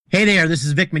Hey there, this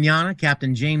is Vic Mignogna,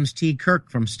 Captain James T. Kirk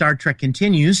from Star Trek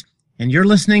Continues, and you're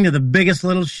listening to the biggest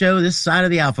little show this side of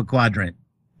the Alpha Quadrant.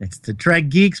 It's the Trek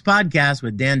Geeks Podcast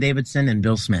with Dan Davidson and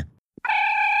Bill Smith.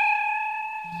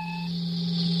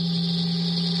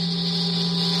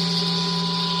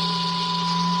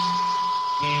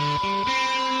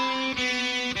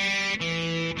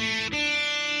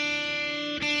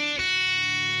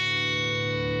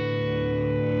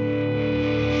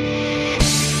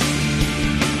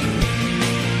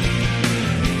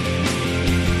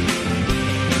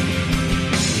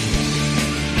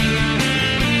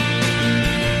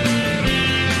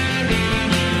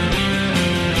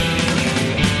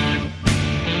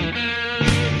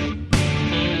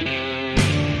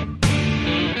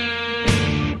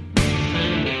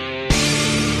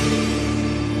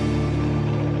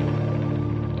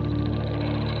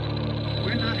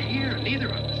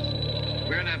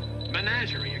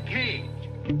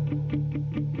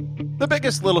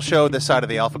 Little show this side of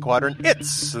the Alpha Quadrant.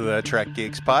 It's the Trek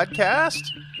Geeks Podcast.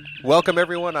 Welcome,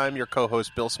 everyone. I'm your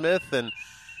co-host, Bill Smith, and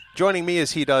joining me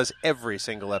as he does every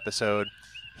single episode,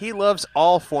 he loves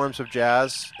all forms of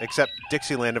jazz, except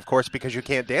Dixieland, of course, because you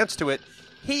can't dance to it.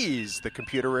 He's the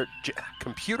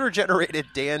computer-generated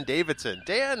Dan Davidson.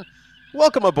 Dan,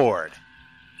 welcome aboard.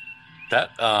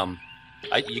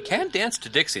 You can dance to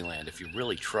Dixieland if you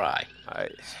really try.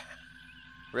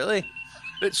 Really?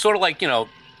 It's sort of like,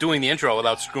 doing the intro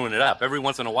without screwing it up. Every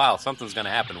once in a while, something's going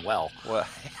to happen well.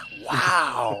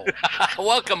 Wow.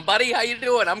 Welcome, buddy. How you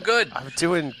doing? I'm good. I'm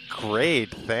doing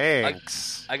great,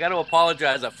 thanks. I got to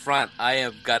apologize up front. I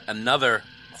have got another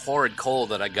horrid cold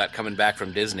that I got coming back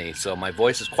from Disney, so my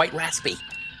voice is quite raspy.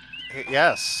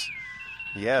 Yes,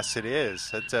 it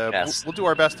is. Yes. We'll do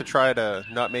our best to try to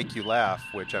not make you laugh,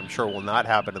 which I'm sure will not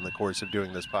happen in the course of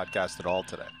doing this podcast at all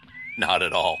today. Not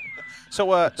at all.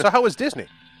 So how was Disney?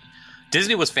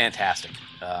 Disney was fantastic,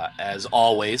 as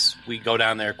always. We go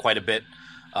down there quite a bit.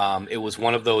 It was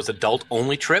one of those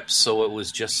adult-only trips, so it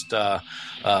was just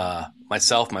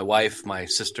myself, my wife, my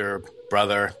sister,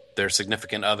 brother, their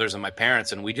significant others, and my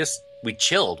parents, and we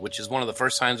chilled, which is one of the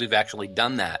first times we've actually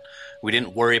done that. We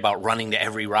didn't worry about running to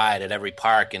every ride at every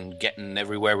park and getting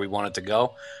everywhere we wanted to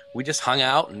go. We just hung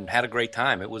out and had a great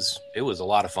time. It was a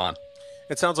lot of fun.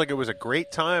 It sounds like it was a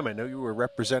great time. I know you were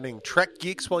representing Trek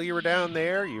Geeks while you were down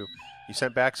there. You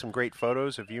sent back some great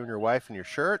photos of you and your wife in your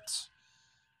shirts.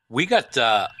 We got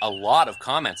a lot of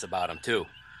comments about him, too.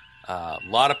 A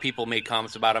lot of people made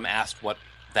comments about him, asked what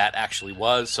that actually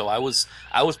was. So I was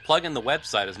plugging the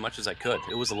website as much as I could.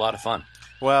 It was a lot of fun.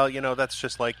 Well, that's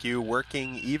just like you,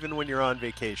 working even when you're on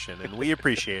vacation, and we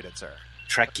appreciate it, sir.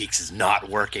 Trek Geeks is not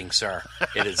working, sir.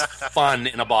 It is fun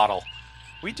in a bottle.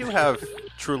 We do have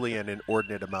truly an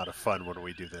inordinate amount of fun when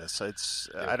we do this.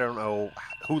 I don't know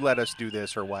who let us do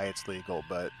this or why it's legal,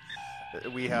 but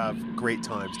we have great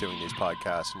times doing these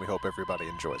podcasts, and we hope everybody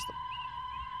enjoys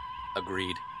them.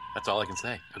 Agreed. That's all I can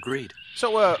say. Agreed.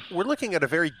 So we're looking at a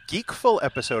very geekful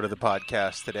episode of the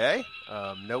podcast today.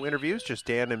 No interviews, just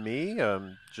Dan and me,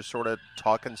 just sort of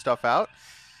talking stuff out.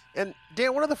 And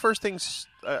Dan, one of the first things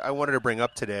I wanted to bring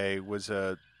up today was,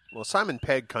 Simon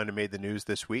Pegg kind of made the news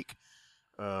this week.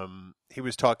 He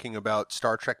was talking about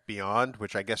Star Trek Beyond,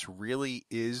 which I guess really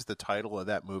is the title of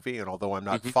that movie. And although I'm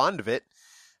not fond of it,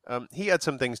 he had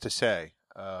some things to say.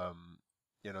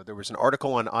 There was an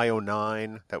article on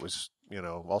IO9 that was,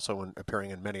 also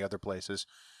appearing in many other places,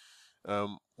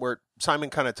 where Simon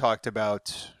kind of talked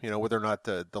about, whether or not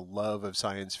the love of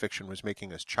science fiction was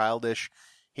making us childish.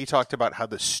 He talked about how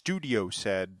the studio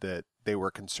said that they were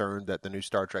concerned that the new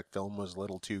Star Trek film was a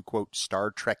little too, quote,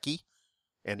 Star Trek-y,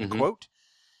 end quote.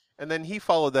 And then he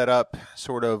followed that up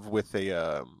sort of with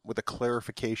a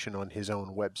clarification on his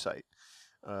own website.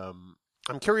 I'm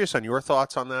curious on your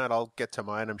thoughts on that. I'll get to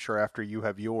mine, I'm sure, after you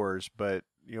have yours. But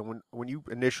when you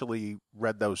initially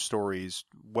read those stories,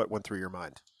 what went through your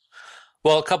mind?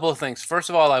 Well, a couple of things. First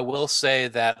of all, I will say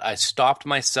that I stopped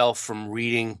myself from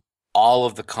reading all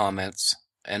of the comments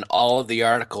and all of the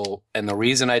article, and the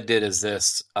reason I did is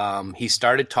this. He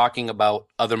started talking about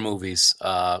other movies,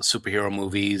 superhero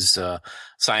movies,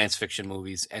 science fiction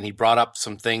movies, and he brought up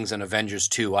some things in Avengers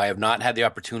 2. I have not had the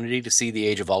opportunity to see The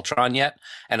Age of Ultron yet,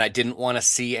 and I didn't want to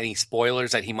see any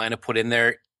spoilers that he might have put in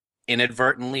there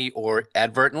inadvertently or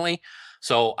advertently,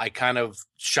 so I kind of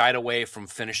shied away from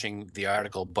finishing the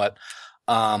article. But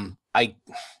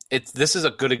this is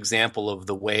a good example of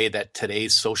the way that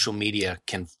today's social media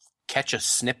can catch a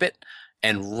snippet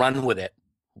and run with it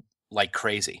like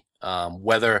crazy.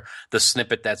 Whether the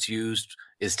snippet that's used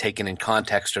is taken in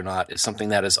context or not is something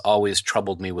that has always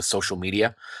troubled me with social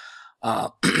media.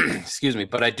 Excuse me.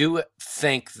 But I do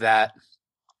think that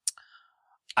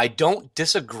I don't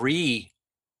disagree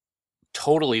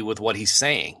totally with what he's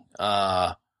saying.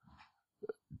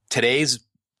 Today's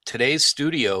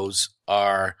studios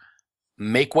are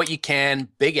make what you can,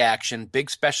 big action, big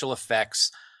special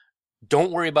effects.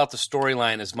 Don't worry about the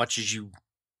storyline as much as you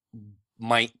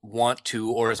might want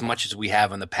to, or as much as we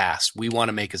have in the past. We want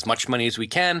to make as much money as we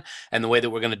can, and the way that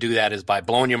we're going to do that is by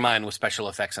blowing your mind with special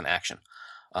effects and action.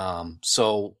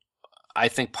 So I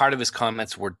think part of his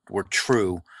comments were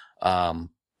true.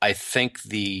 I think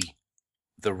the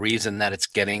reason that it's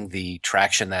getting the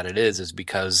traction that it is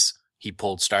because he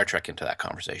pulled Star Trek into that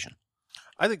conversation.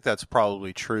 I think that's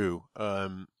probably true.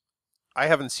 I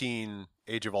haven't seen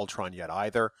Age of Ultron yet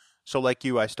either. So like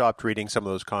you, I stopped reading some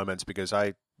of those comments because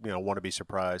I want to be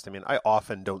surprised. I mean, I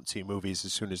often don't see movies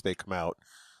as soon as they come out.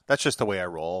 That's just the way I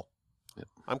roll. Yep.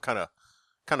 I'm kind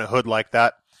of hood like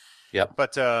that. Yep.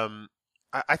 But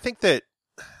I think that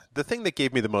the thing that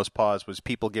gave me the most pause was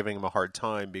people giving him a hard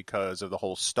time because of the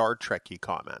whole Star Trek-y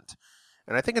comment.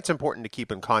 And I think it's important to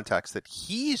keep in context that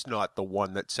he's not the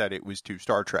one that said it was too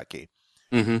Star Trek-y.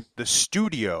 Mm-hmm. The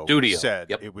studio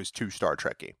said it was too Star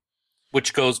Trek-y.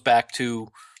 Which goes back to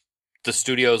the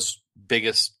studio's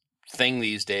biggest thing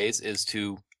these days is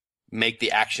to make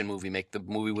the action movie, make the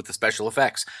movie with the special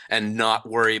effects, and not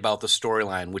worry about the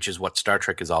storyline, which is what Star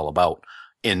Trek is all about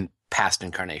in past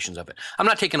incarnations of it. I'm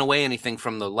not taking away anything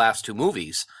from the last two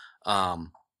movies,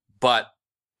 but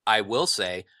I will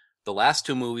say the last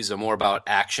two movies are more about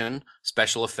action,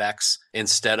 special effects,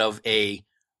 instead of a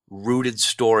rooted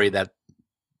story that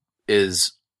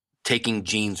is taking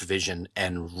Gene's vision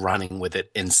and running with it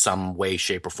in some way,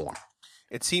 shape, or form.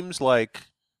 It seems like,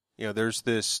 there's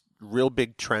this real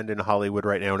big trend in Hollywood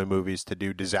right now in movies to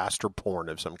do disaster porn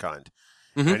of some kind.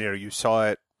 Mm-hmm. And, you saw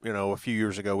it, a few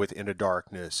years ago with Into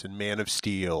Darkness and Man of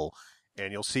Steel,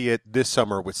 and you'll see it this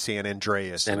summer with San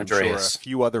Andreas. And I'm sure a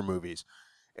few other movies.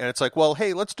 And it's like, well,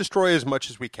 hey, let's destroy as much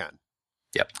as we can.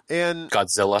 Yep. And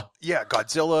Godzilla. Yeah,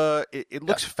 Godzilla. It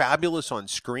looks fabulous on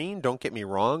screen, don't get me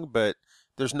wrong, but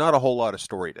there's not a whole lot of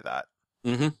story to that.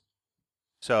 Mm-hmm.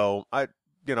 So I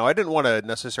didn't want to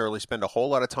necessarily spend a whole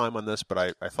lot of time on this,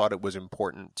 but I thought it was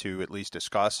important to at least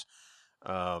discuss.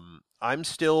 I'm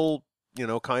still,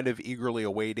 kind of eagerly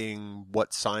awaiting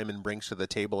what Simon brings to the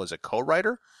table as a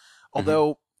co-writer.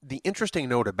 Although the interesting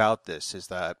note about this is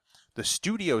that the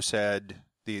studio said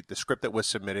the script that was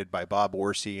submitted by Bob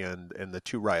Orci and the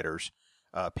two writers,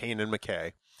 Payne and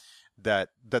McKay, that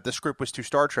the script was too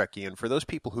Star Trek-y. And for those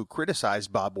people who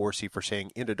criticized Bob Orci for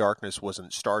saying Into Darkness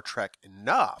wasn't Star Trek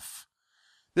enough,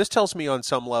 this tells me on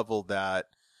some level that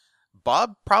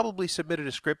Bob probably submitted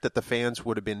a script that the fans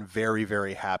would have been very,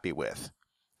 very happy with.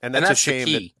 And that's a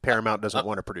shame that Paramount doesn't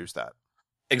want to produce that.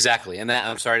 Exactly. And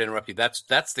I'm sorry to interrupt you. That's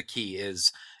the key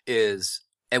is,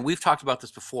 and we've talked about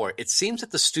this before. It seems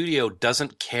that the studio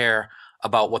doesn't care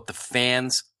about what the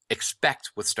fans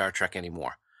expect with Star Trek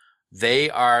anymore. They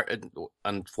are,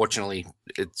 unfortunately,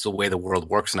 it's the way the world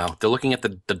works now. They're looking at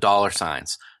the dollar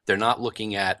signs. They're not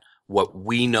looking at what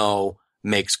we know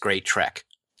makes great Trek.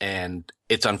 And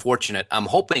it's unfortunate. I'm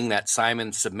hoping that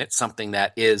Simon submits something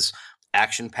that is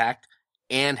action-packed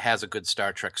and has a good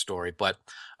Star Trek story. But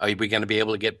are we going to be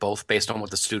able to get both based on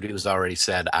what the studio's already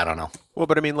said? I don't know. Well,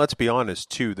 but I mean, let's be honest,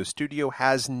 too. The studio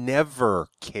has never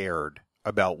cared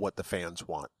about what the fans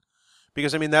want.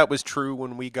 Because, I mean, that was true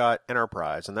when we got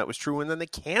Enterprise, and that was true when then they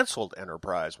canceled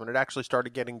Enterprise when it actually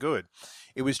started getting good.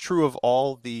 It was true of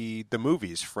all the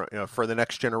movies for the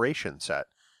Next Generation set.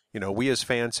 We as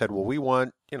fans said, well, we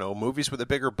want, movies with a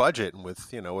bigger budget and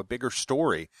with, a bigger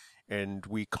story. And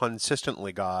we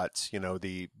consistently got,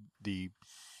 the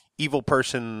evil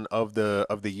person of the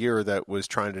year that was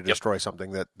trying to destroy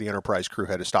something that the Enterprise crew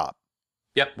had to stop.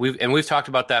 Yep, we've talked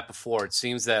about that before. It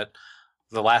seems that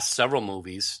the last several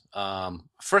movies,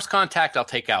 First Contact I'll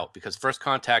take out because First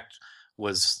Contact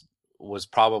was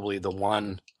probably the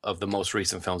one of the most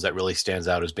recent films that really stands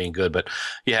out as being good. But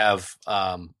you have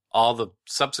all the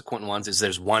subsequent ones is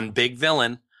there's one big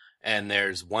villain and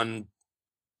there's one,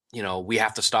 we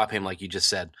have to stop him, like you just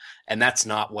said. And that's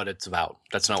not what it's about.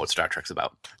 That's not what Star Trek's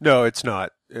about. No, it's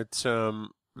not. It's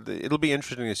it'll be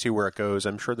interesting to see where it goes.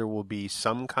 I'm sure there will be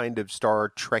some kind of Star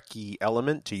Trek-y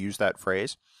element, to use that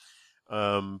phrase.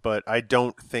 But I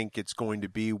don't think it's going to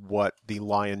be what the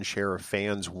lion's share of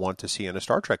fans want to see in a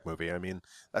Star Trek movie. I mean,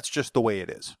 that's just the way it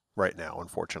is right now,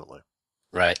 unfortunately.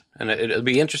 Right. And it'll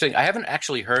be interesting. I haven't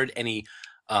actually heard any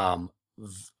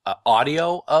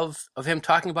audio of him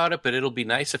talking about it, but it'll be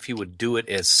nice if he would do it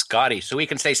as Scotty so we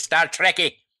can say Star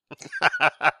Trekky.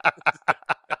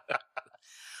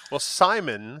 Well,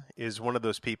 Simon is one of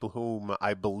those people whom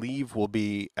I believe will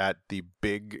be at the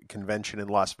big convention in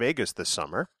Las Vegas this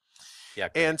summer. Yeah.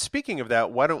 Great. And speaking of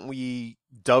that, why don't we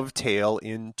dovetail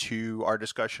into our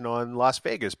discussion on Las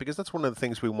Vegas? Because that's one of the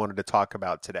things we wanted to talk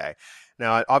about today.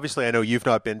 Now, obviously, I know you've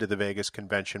not been to the Vegas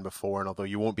convention before, and although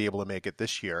you won't be able to make it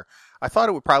this year, I thought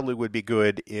it would be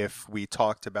good if we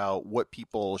talked about what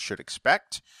people should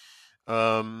expect.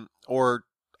 Or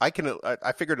I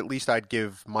figured at least I'd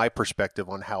give my perspective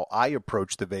on how I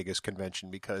approach the Vegas convention,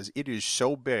 because it is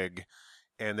so big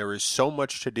and there is so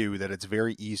much to do that it's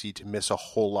very easy to miss a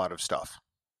whole lot of stuff.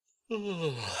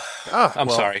 I'm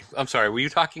sorry. Were you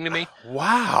talking to me?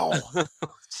 Wow.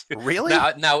 Really?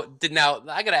 Now,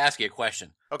 I got to ask you a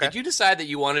question. Okay. Did you decide that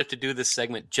you wanted to do this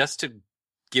segment just to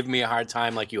give me a hard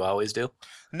time like you always do?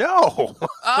 No.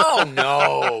 Oh,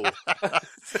 no.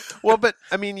 Well, but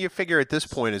I mean, you figure at this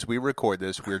point, as we record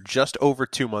this, we're just over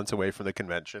 2 months away from the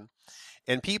convention.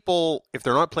 And people, if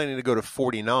they're not planning to go to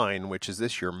 49, which is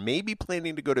this year, may be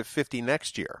planning to go to 50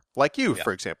 next year, like you,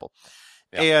 for example.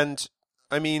 Yeah. And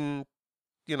I mean,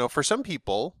 for some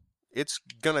people, it's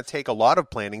going to take a lot of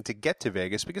planning to get to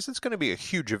Vegas because it's going to be a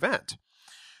huge event.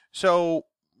 So,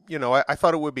 I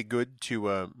thought it would be good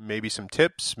to maybe some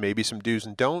tips, maybe some do's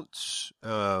and don'ts.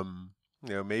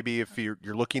 Maybe if you're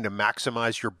looking to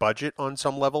maximize your budget on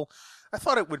some level, I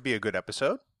thought it would be a good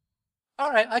episode. All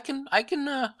right, I can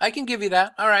give you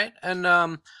that. All right, and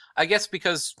I guess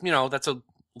because that's a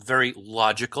very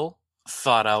logical,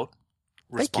 thought out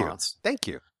response. Thank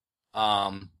you.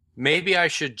 Maybe I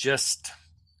should just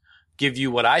give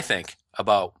you what I think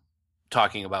about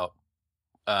talking about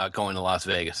going to Las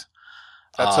Vegas.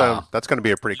 That's going to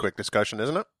be a pretty quick discussion,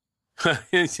 isn't it?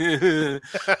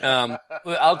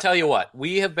 I'll tell you what.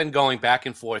 We have been going back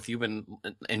and forth. You've been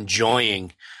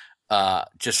enjoying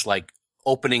just like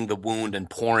opening the wound and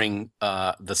pouring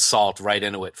the salt right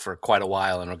into it for quite a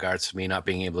while in regards to me not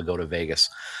being able to go to Vegas.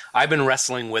 I've been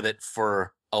wrestling with it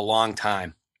for a long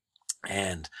time,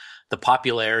 and the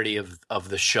popularity of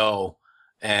the show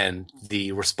and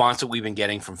the response that we've been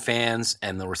getting from fans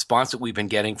and the response that we've been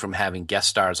getting from having guest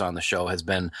stars on the show has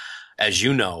been, as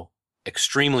you know,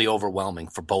 extremely overwhelming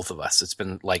for both of us. It's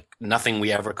been like nothing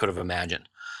we ever could have imagined.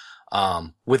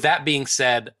 With that being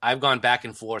said, I've gone back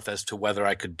and forth as to whether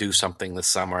I could do something this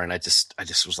summer, and I just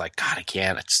was like, God, I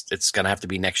can't. It's going to have to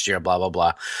be next year, blah, blah,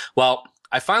 blah. Well,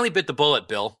 I finally bit the bullet,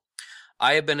 Bill.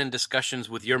 I have been in discussions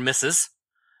with your missus,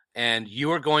 and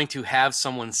you are going to have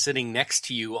someone sitting next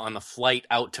to you on the flight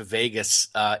out to Vegas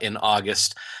in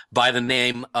August by the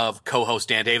name of co-host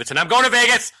Dan Davidson. I'm going to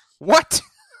Vegas! What?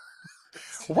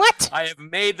 What? I have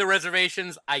made the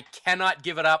reservations. I cannot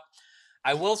give it up.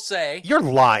 I will say... You're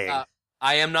lying.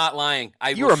 I am not lying.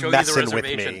 You're messing with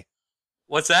me.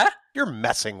 What's that? You're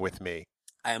messing with me.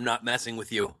 I am not messing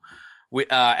with you.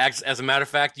 As a matter of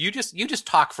fact, you just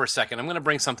talk for a second. I'm going to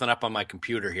bring something up on my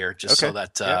computer here, just so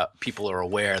that people are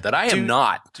aware that I am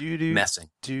not messing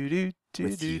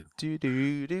with you.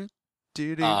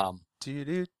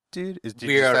 Is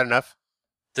that enough?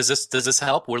 Does this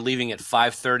help? We're leaving at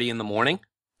 5:30 in the morning,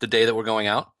 the day that we're going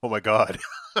out. Oh my God!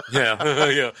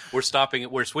 Yeah.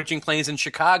 We're switching planes in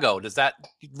Chicago. Does that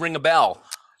ring a bell?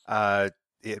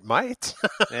 It might.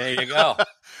 There you go.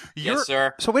 Yes,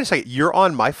 sir. So wait a second. You're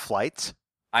on my flight?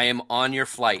 I am on your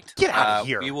flight. Get out of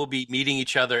here. We will be meeting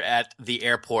each other at the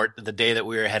airport the day that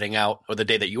we were heading out, or the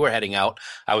day that you were heading out.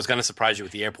 I was going to surprise you at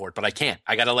the airport, but I can't.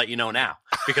 I got to let you know now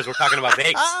because we're talking about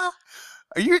Vegas.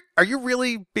 Are you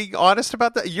really being honest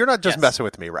about that? You're not just messing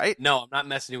with me, right? No, I'm not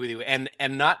messing with you. And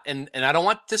I don't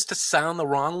want this to sound the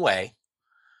wrong way,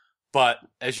 but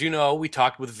as you know, we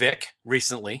talked with Vic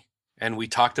recently. And we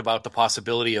talked about the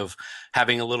possibility of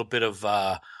having a little bit of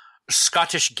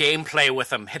Scottish gameplay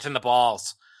with him, hitting the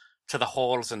balls to the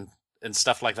holes and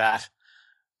stuff like that.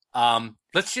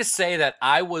 Let's just say that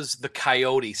I was the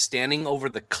coyote standing over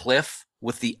the cliff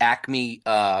with the Acme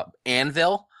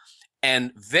anvil,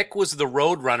 and Vic was the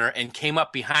road runner and came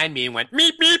up behind me and went,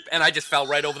 meep, meep, and I just fell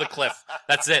right over the cliff.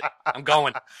 That's it. I'm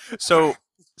going. So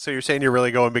you're saying you're really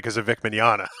going because of Vic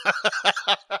Mignogna?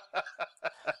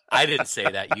 I didn't say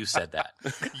that. You said that.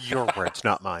 Your words,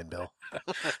 not mine, Bill.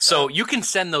 So you can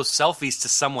send those selfies to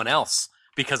someone else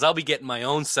because I'll be getting my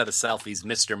own set of selfies,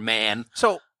 Mr. Man.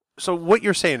 So what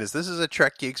you're saying is this is a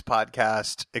Trek Geeks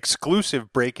podcast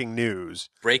exclusive breaking news.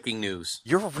 Breaking news.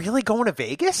 You're really going to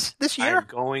Vegas this year?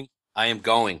 I am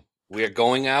going. We are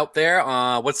going out there.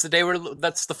 What's the day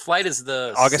that's the flight is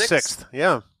the August 6th.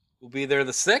 Yeah. We'll be there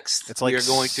the 6th. It's like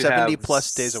 70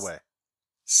 plus days away.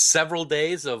 Several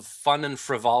days of fun and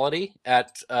frivolity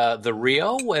at the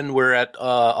Rio when we're at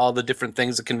all the different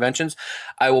things, the conventions.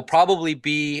 I will probably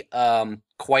be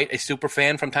quite a super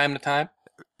fan from time to time.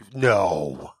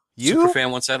 No.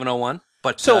 Superfan 1701.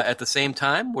 But So- at the same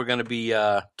time, we're going to be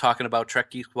talking about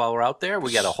Trek Geeks while we're out there.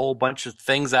 We got a whole bunch of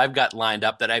things I've got lined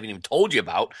up that I haven't even told you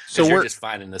about. So So you're we're- just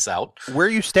finding this out. Where are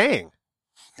you staying?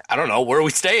 I don't know. Where are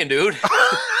we staying, dude?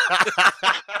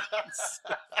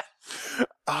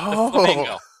 Oh,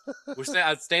 Flamingo.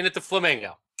 I'm staying at the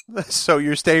Flamingo. so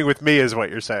you're staying with me, is what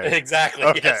you're saying? Exactly.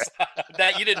 Okay. Yes.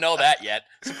 That you didn't know that yet.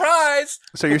 Surprise!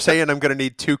 So you're saying I'm going to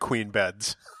need 2 queen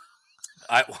beds?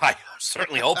 I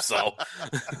certainly hope so.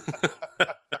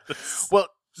 Well,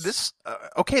 this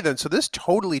okay then. So this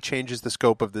totally changes the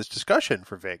scope of this discussion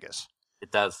for Vegas.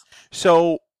 It does.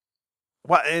 So,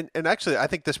 well, and actually, I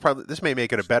think this may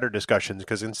make it a better discussion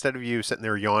because instead of you sitting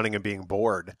there yawning and being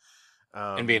bored,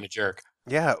 And being a jerk.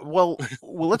 yeah, well,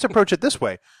 let's approach it this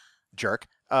way, jerk.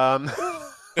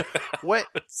 What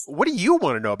do you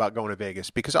want to know about going to Vegas?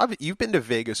 Because you've been to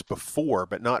Vegas before,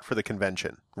 but not for the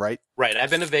convention, right? Right. I've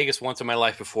been to Vegas once in my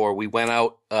life before. We went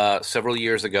out several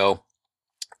years ago,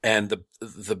 and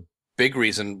the big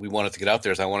reason we wanted to get out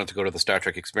there is I wanted to go to the Star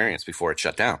Trek experience before it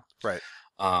shut down. Right.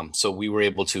 So we were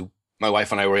able to, my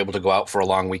wife and I were able to go out for a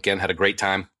long weekend, had a great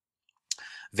time.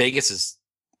 Vegas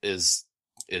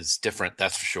is different,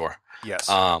 that's for sure. Yes.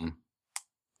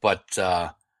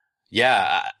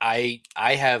 Yeah,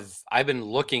 I've been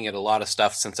looking at a lot of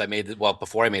stuff since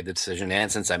before I made the decision and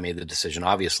since I made the decision,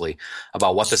 obviously,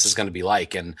 about what this is going to be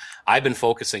like. And I've been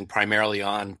focusing primarily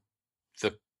on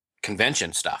the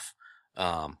convention stuff.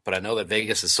 But I know that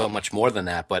Vegas is so much more than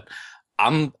that, but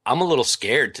I'm a little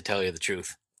scared, to tell you the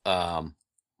truth,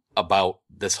 about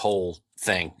this whole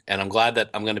thing. And I'm glad that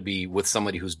I'm going to be with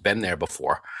somebody who's been there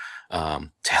before, to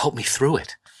help me through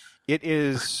it. It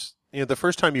is, the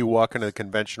first time you walk into the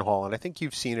convention hall, and I think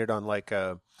you've seen it on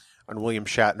on William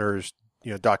Shatner's,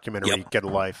 documentary, Yep. Get a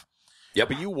Life. Yep.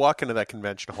 But you walk into that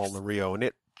convention hall in Rio, and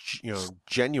it,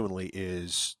 genuinely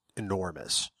is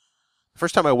enormous.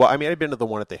 First time I'd been to the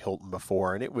one at the Hilton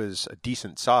before, and it was a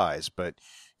decent size, but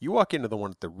you walk into the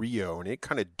one at the Rio, and it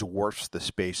kind of dwarfs the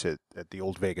space at the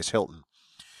old Vegas Hilton.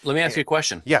 Let me ask you a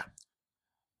question. Yeah.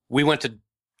 We went to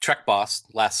Trek Boss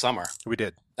last summer. We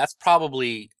did. That's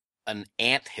probably an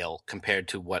anthill compared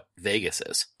to what Vegas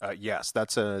is. Yes,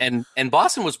 that's a... And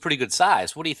Boston was pretty good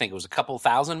size. What do you think? It was a couple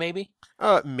thousand, maybe?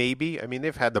 Maybe. I mean,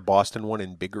 they've had the Boston one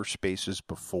in bigger spaces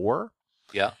before.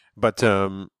 Yeah. But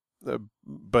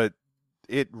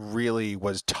it really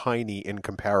was tiny in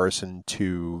comparison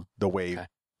to the way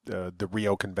the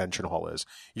Rio Convention Hall is.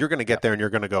 You're going to get there and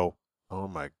you're going to go, oh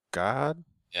my God.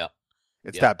 Yeah.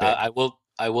 It's that big.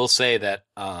 I will say that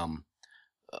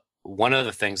one of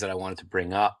the things that I wanted to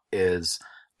bring up is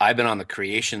I've been on the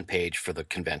creation page for the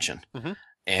convention, Mhm.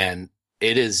 and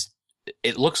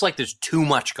it looks like there's too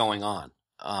much going on.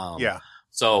 Yeah.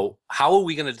 So how are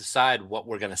we going to decide what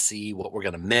we're going to see, what we're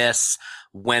going to miss,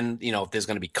 when, if there's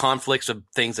going to be conflicts of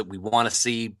things that we want to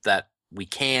see that we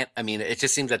can't? I mean, it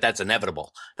just seems that that's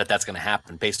inevitable, that's going to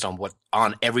happen based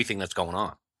on everything that's going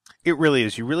on. It really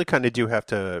is. You really kind of do have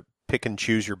to pick and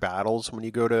choose your battles when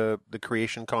you go to the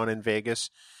Creation Con in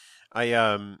Vegas. I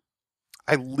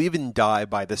live and die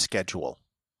by the schedule.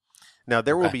 Now,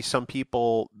 there will Okay. be some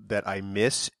people that I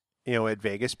miss, at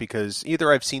Vegas because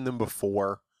either I've seen them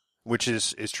before, which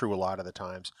is true a lot of the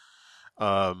times,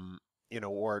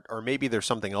 or maybe there's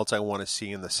something else I want to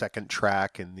see in the second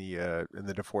track in the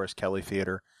DeForest Kelley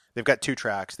Theater. They've got 2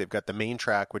 tracks. They've got the main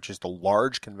track, which is the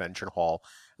large convention hall,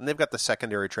 and they've got the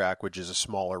secondary track, which is a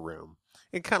smaller room.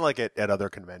 And kind of like at other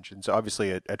conventions.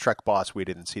 Obviously, at Trek Boss, we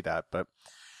didn't see that, but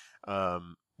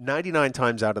 99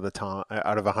 times out of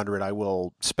 100, I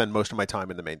will spend most of my time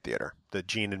in the main theater, the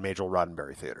Gene and Majel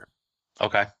Roddenberry Theater.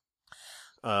 Okay.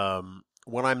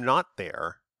 When I'm not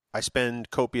there, I spend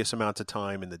copious amounts of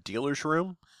time in the dealer's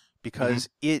room because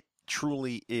it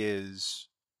truly is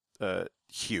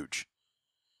huge.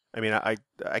 I mean, I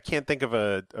can't think of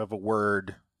a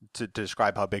word to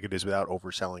describe how big it is without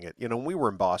overselling it. When we were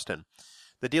in Boston,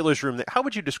 the dealer's room. How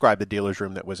would you describe the dealer's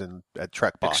room that was at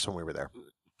Trek Boss when we were there?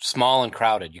 Small and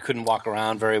crowded. You couldn't walk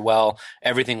around very well.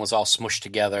 Everything was all smushed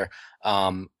together.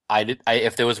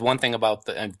 If there was one thing about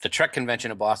the Trek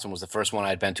convention in Boston was the first one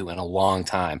I'd been to in a long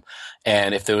time.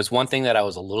 And if there was one thing that I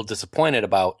was a little disappointed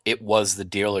about, it was the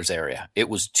dealers area. It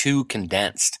was too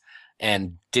condensed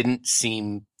and didn't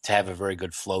seem to have a very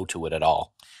good flow to it at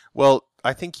all. Well,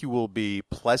 I think you will be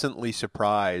pleasantly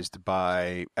surprised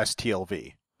by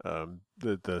STLV,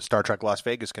 the Star Trek Las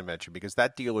Vegas convention, because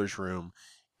that dealer's room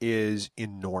is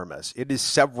enormous. It is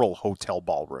several hotel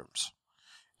ballrooms.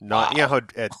 Not, Wow. how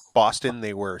at Boston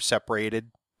they were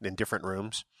separated in different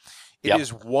rooms. It Yep.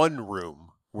 is one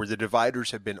room where the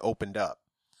dividers have been opened up.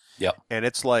 Yep. And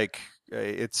it's like,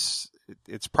 it's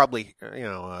it's probably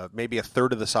maybe a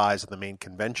third of the size of the main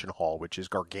convention hall, which is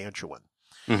gargantuan.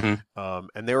 Mm-hmm.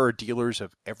 And there are dealers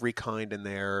of every kind in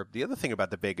there. The other thing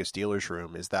about the Vegas dealers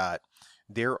room is that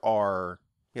there are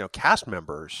cast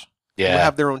members who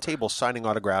have their own tables signing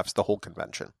autographs the whole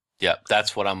convention. Yeah,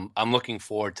 that's what I'm looking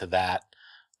forward to. That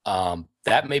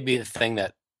that may be the thing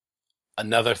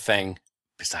another thing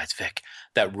besides Vic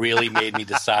that really made me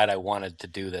decide I wanted to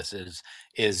do this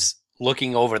is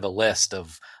looking over the list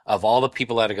of all the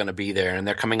people that are going to be there, and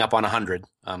they're coming up on 100.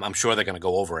 I'm sure they're going to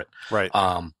go over it. Right.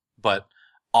 But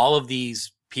all of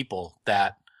these people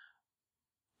that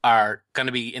are going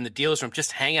to be in the dealer's room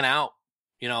just hanging out.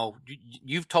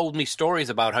 You've told me stories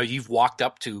about how you've walked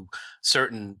up to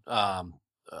certain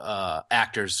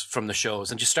actors from the shows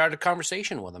and just started a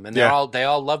conversation with them, and they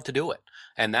all love to do it.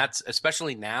 And that's,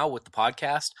 especially now with the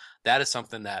podcast, that is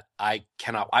something that I've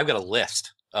got a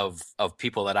list of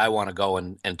people that I want to go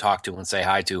and talk to and say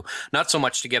hi to. Not so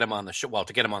much to get them on the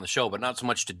show, but not so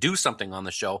much to do something on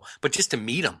the show, but just to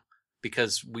meet them,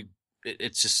 because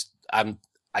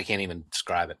I can't even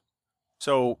describe it.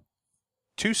 So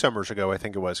 2 summers ago, I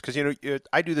think it was, because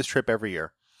I do this trip every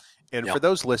year. And for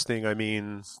those listening, I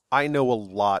mean, I know a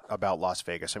lot about Las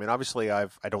Vegas. I mean, obviously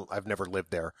I've never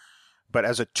lived there, but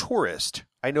as a tourist,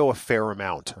 I know a fair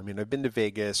amount. I mean, I've been to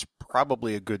Vegas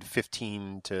probably a good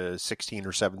 15 to 16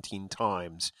 or 17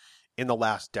 times in the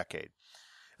last decade.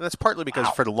 And that's partly because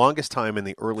for the longest time in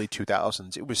the early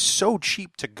 2000s, it was so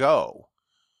cheap to go.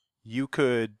 You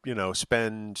could,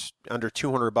 spend under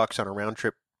 $200 on a round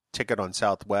trip ticket on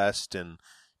Southwest and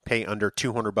pay under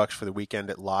 $200 for the weekend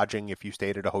at lodging if you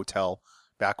stayed at a hotel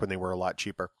back when they were a lot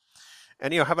cheaper.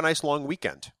 And, have a nice long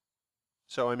weekend.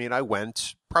 So, I mean, I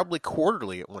went probably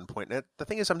quarterly at one point. And the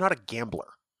thing is, I'm not a gambler.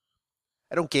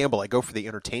 I don't gamble. I go for the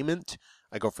entertainment.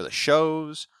 I go for the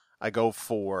shows. I go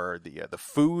for the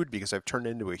food, because I've turned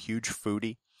into a huge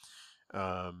foodie.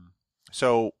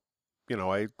 So,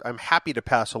 I'm happy to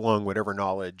pass along whatever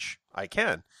knowledge I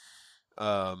can.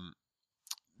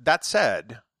 That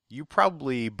said, you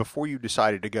probably, before you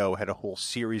decided to go, had a whole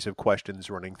series of questions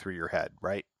running through your head,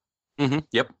 right? Mm-hmm.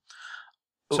 Yep.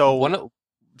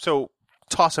 So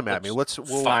toss them at me. We'll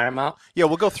fire them out. Yeah,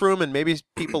 we'll go through them, and maybe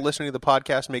people listening to the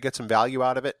podcast may get some value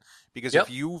out of it. Because if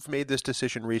you've made this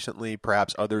decision recently,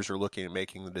 perhaps others are looking at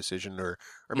making the decision, or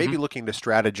maybe looking to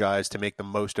strategize to make the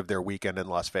most of their weekend in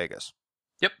Las Vegas.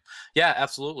 Yep. Yeah,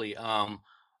 absolutely.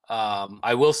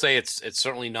 I will say it's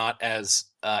certainly not as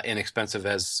inexpensive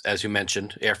as you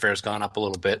mentioned. Airfare's gone up a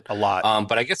little bit. A lot.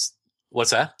 But I guess,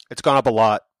 what's that? It's gone up a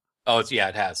lot. Oh,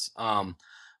 it has.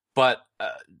 But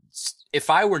if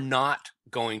I were not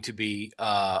going to be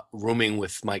rooming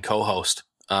with my co-host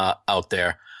out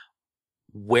there,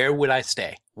 where would I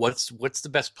stay? What's the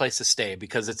best place to stay?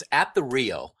 Because it's at the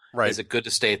Rio. Right. Is it good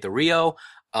to stay at the Rio?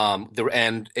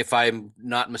 And if I'm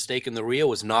not mistaken, the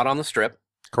Rio is not on the Strip.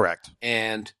 Correct.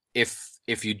 And if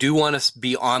you do want to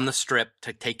be on the Strip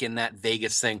to take in that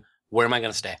Vegas thing, where am I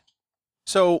going to stay?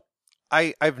 So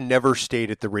I've never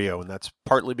stayed at the Rio, and that's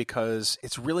partly because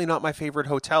it's really not my favorite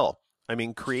hotel. I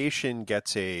mean, Creation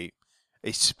gets a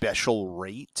special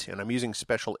rate, and I'm using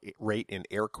special rate in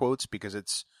air quotes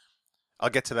because I'll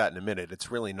get to that in a minute.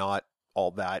 It's really not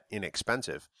all that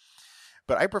inexpensive.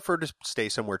 But I prefer to stay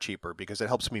somewhere cheaper because it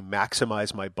helps me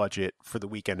maximize my budget for the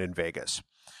weekend in Vegas.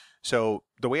 So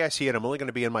the way I see it, I'm only going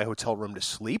to be in my hotel room to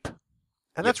sleep,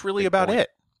 and that's really about it.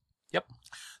 Yep.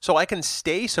 So I can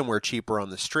stay somewhere cheaper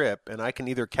on the Strip, and I can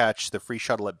either catch the free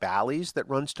shuttle at Bally's that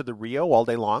runs to the Rio all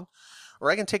day long, or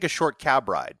I can take a short cab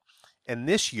ride. And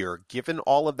this year, given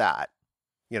all of that,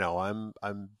 I'm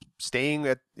staying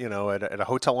at a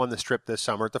hotel on the Strip this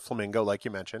summer at the Flamingo, like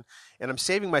you mentioned, and I'm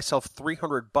saving myself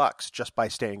 $300 just by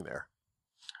staying there.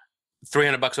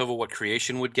 $300 over what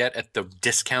Creation would get at the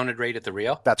discounted rate at the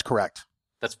Rio? That's correct.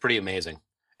 That's pretty amazing.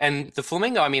 And the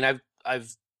Flamingo, I mean, I've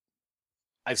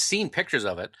seen pictures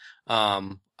of it.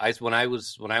 When I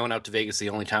went out to Vegas, the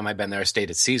only time I've been there, I stayed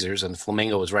at Caesars, and the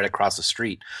Flamingo was right across the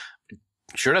street.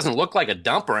 Sure doesn't look like a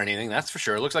dump or anything, that's for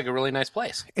sure. It looks like a really nice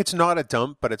place. It's not a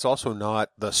dump, but it's also not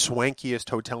the swankiest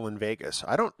hotel in Vegas.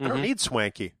 I don't need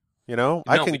swanky.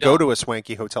 I can go to a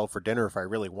swanky hotel for dinner if I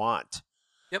really want.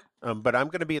 Yep. But I'm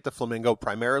going to be at the Flamingo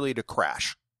primarily to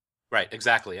crash. Right,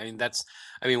 exactly. I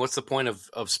mean, what's the point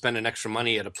of spending extra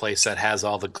money at a place that has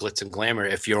all the glitz and glamour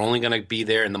if you're only going to be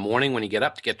there in the morning when you get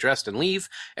up to get dressed and leave,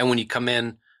 and when you come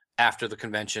in after the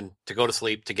convention to go to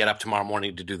sleep to get up tomorrow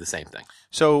morning to do the same thing?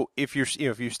 So if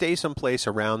you stay someplace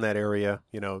around that area,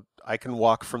 I can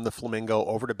walk from the Flamingo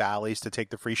over to Bally's to take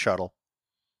the free shuttle.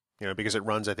 Because it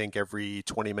runs, I think, every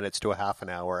 20 minutes to a half an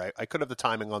hour. I could have the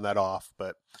timing on that off,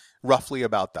 but roughly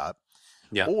about that.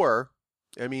 Yeah. Or,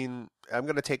 I mean, I'm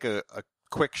going to take a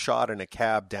quick shot in a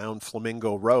cab down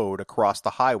Flamingo Road across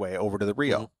the highway over to the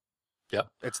Rio. Mm-hmm. Yep.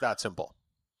 It's that simple.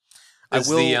 I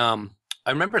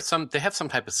remember they have some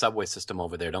type of subway system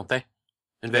over there, don't they?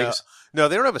 In Vegas? No,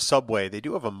 they don't have a subway. They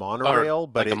do have a monorail,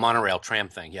 but a monorail tram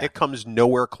thing. Yeah. It comes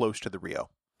nowhere close to the Rio.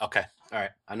 Okay. All right.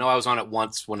 I know I was on it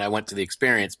once when I went to the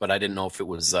experience, but I didn't know if it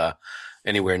was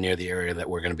anywhere near the area that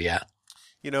we're going to be at.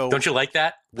 Don't you like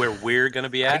that? Where we're going to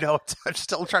be at? I know. I'm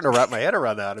still trying to wrap my head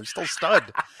around that. I'm still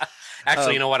stunned.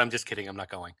 Actually, you know what? I'm just kidding. I'm not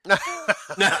going. No,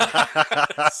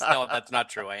 that's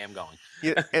not true. I am going.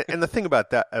 Yeah, and the thing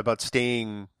about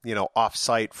staying, off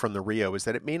site from the Rio is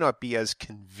that it may not be as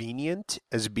convenient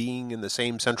as being in the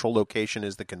same central location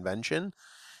as the convention,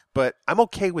 but I'm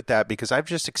okay with that because I've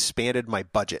just expanded my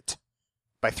budget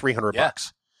by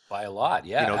 $300. By a lot,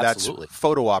 yeah, absolutely. That's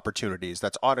photo opportunities,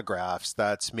 that's autographs,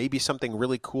 that's maybe something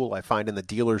really cool I find in the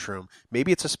dealer's room.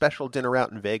 Maybe it's a special dinner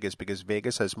out in Vegas because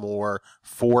Vegas has more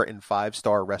 4- and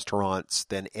 5-star restaurants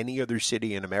than any other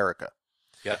city in America.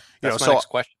 Yeah, that's my next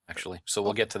question, actually. So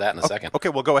we'll get to that in a second. Okay,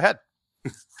 well, go ahead.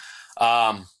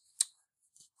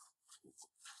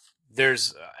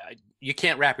 You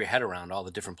can't wrap your head around all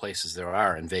the different places there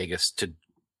are in Vegas to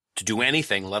do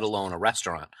anything, let alone a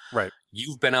restaurant. Right.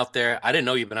 You've been out there. I didn't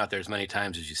know you've been out there as many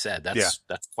times as you said.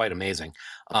 That's quite amazing.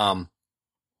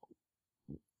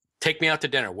 Take me out to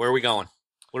dinner. Where are we going?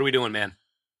 What are we doing, man?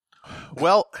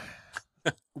 Well,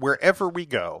 wherever we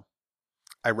go,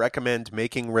 I recommend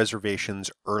making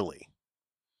reservations early.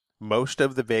 Most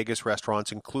of the Vegas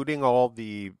restaurants, including all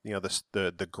the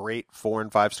the great 4-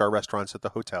 and 5-star restaurants at the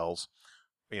hotels,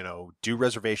 do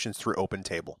reservations through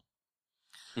OpenTable.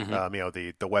 Mm-hmm.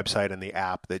 The website and the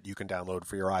app that you can download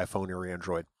for your iPhone or your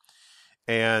Android.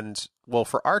 And, well,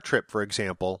 for our trip, for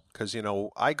example, because,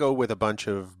 I go with a bunch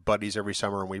of buddies every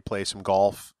summer and we play some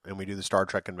golf and we do the Star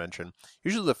Trek convention.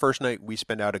 Usually the first night we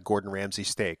spend out at Gordon Ramsay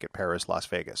Steak at Paris, Las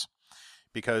Vegas,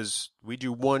 because we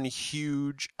do one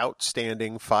huge,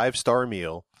 outstanding 5-star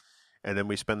meal, and then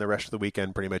we spend the rest of the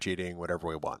weekend pretty much eating whatever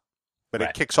we want. But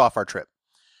It kicks off our trip.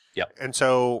 Yep. And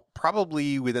so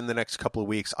probably within the next couple of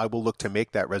weeks, I will look to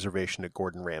make that reservation at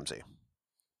Gordon Ramsay.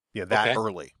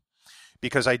 Early.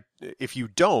 Because if you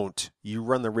don't, you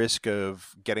run the risk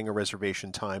of getting a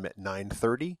reservation time at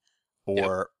 9:30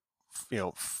 or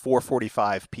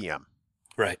 4:45 p.m.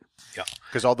 Right. Yeah.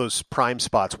 Because all those prime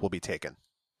spots will be taken.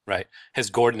 Right.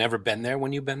 Has Gordon ever been there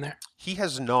when you've been there? He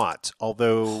has not,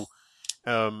 although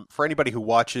for anybody who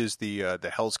watches the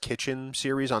Hell's Kitchen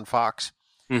series on Fox,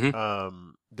 mm-hmm.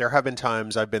 There have been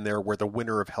times I've been there where the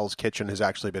winner of Hell's Kitchen has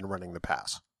actually been running the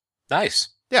pass. Nice.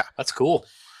 Yeah. That's cool.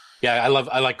 Yeah, I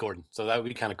like Gordon, so that would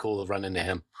be kind of cool to run into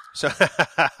him. So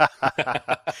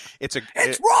it's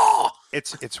raw.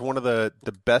 It's one of the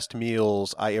best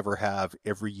meals I ever have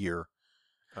every year.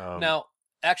 Now,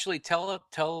 actually, tell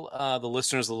the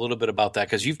listeners a little bit about that,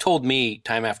 because you've told me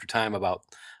time after time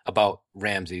about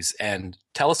Ramsay's, and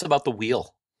tell us about the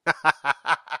wheel.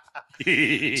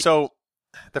 So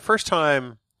the first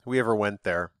time we ever went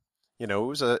there, it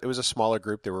was a smaller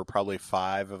group. There were probably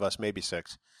 5 of us, maybe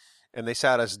 6, and they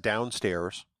sat us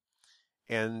downstairs.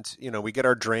 And we get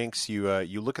our drinks.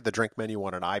 You look at the drink menu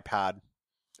on an iPad,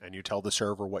 and you tell the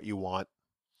server what you want.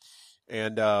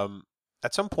 And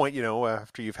at some point,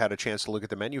 after you've had a chance to look at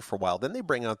the menu for a while, then they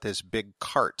bring out this big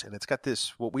cart, and it's got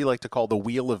this what we like to call the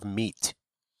wheel of meat.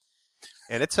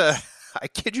 And it's I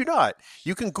kid you not.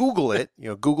 You can Google it.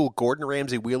 Google Gordon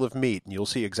Ramsay Wheel of Meat, and you'll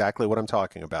see exactly what I'm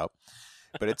talking about.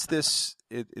 But it's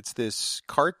this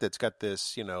cart that's got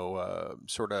this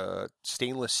sort of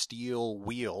stainless steel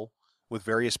wheel with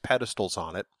various pedestals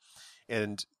on it,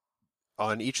 and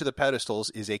on each of the pedestals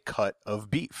is a cut of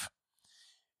beef.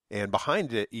 And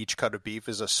behind it, each cut of beef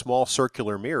is a small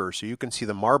circular mirror, so you can see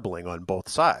the marbling on both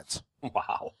sides.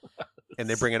 Wow! And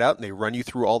they bring it out and they run you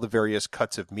through all the various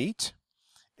cuts of meat.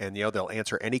 And they'll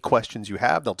answer any questions you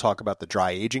have. They'll talk about the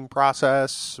dry aging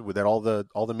process that all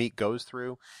the meat goes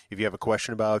through. If you have a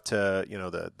question about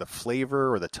the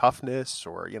flavor or the toughness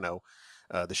or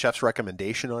the chef's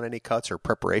recommendation on any cuts or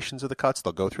preparations of the cuts,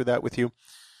 they'll go through that with you.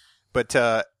 But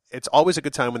it's always a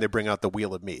good time when they bring out the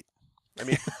wheel of meat. I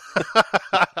mean,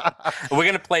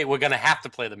 we're gonna have to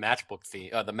play the matchbook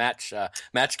theme, the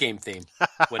match game theme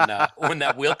when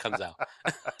that wheel comes out.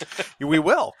 We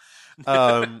will.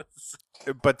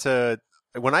 But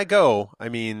when I go, I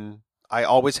mean, I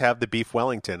always have the beef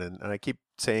Wellington, and I keep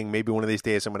saying maybe one of these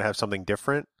days I'm going to have something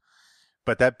different.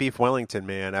 But that beef Wellington,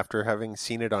 man, after having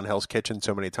seen it on Hell's Kitchen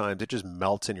so many times, it just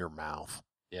melts in your mouth.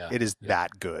 Yeah, it is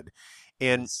that good.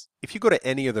 And if you go to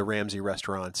any of the Ramsay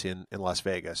restaurants in Las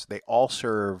Vegas, they all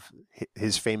serve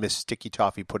his famous sticky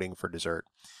toffee pudding for dessert.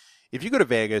 If you go to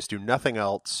Vegas, do nothing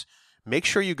else make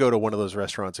sure you go to one of those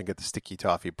restaurants and get the sticky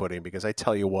toffee pudding, because I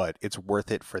tell you what, it's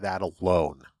worth it for that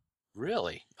alone.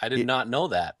 Really? I did not know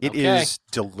that. It is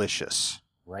delicious.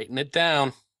 Writing it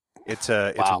down. It's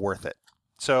worth it.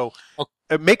 So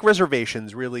make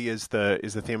reservations really is the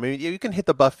thing. I mean, you can hit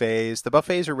the buffets. The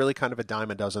buffets are really kind of a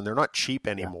dime a dozen. They're not cheap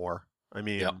anymore. Yeah. I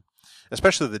mean,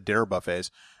 especially the dinner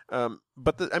buffets.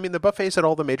 But the buffets at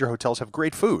all the major hotels have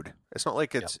great food. It's not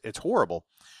like it's horrible.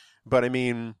 But I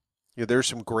mean, there's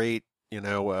some great,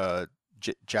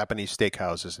 Japanese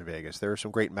steakhouses in Vegas. There are some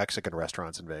great Mexican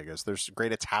restaurants in Vegas. There's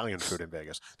great Italian food in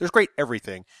Vegas. There's great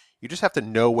everything. You just have to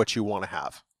know what you want to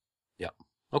have. Yep.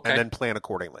 Okay. And then plan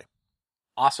accordingly.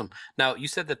 Awesome. Now, you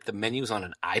said that the menu's on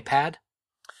an iPad?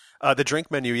 The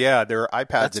drink menu, yeah. There are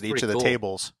iPads at each of the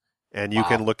tables. And you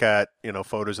can look at,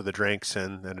 photos of the drinks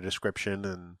and a description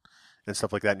and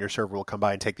stuff like that. And your server will come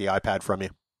by and take the iPad from you.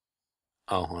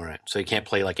 Oh, all right. So you can't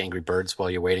play like Angry Birds while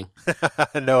you're waiting?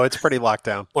 No, it's pretty locked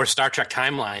down. Or Star Trek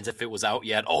Timelines if it was out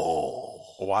yet. Oh.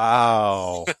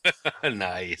 Wow.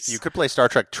 Nice. You could play Star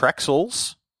Trek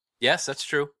Trexels. Yes, that's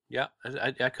true. Yeah,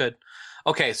 I could.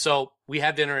 Okay, so we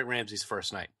had dinner at Ramsey's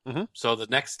first night. Mm-hmm. So the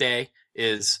next day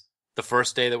is the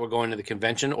first day that we're going to the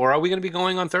convention, or are we going to be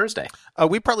going on Thursday?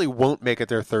 We probably won't make it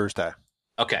there Thursday.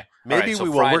 Okay. Maybe we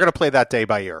will. We're going to play that day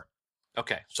by ear.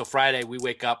 Okay, so Friday we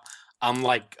wake up. I'm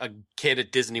like a kid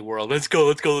at Disney World. Let's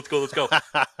go.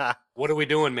 What are we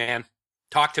doing, man?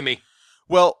 Talk to me.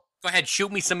 Well, go ahead.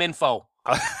 Shoot me some info.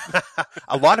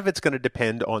 A lot of it's going to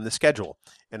depend on the schedule.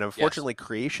 And unfortunately,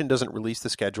 Creation doesn't release the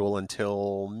schedule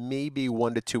until maybe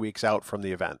 1 to 2 weeks out from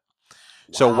the event.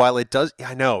 Wow. So while it does,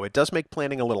 I know, it does make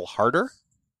planning a little harder,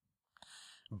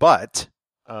 but,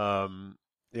 we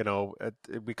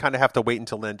kind of have to wait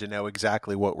until then to know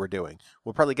exactly what we're doing.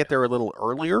 We'll probably get there a little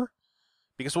earlier,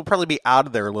 because we'll probably be out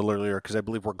of there a little earlier, because I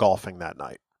believe we're golfing that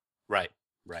night. Right.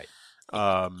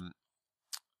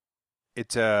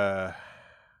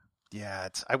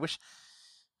 I wish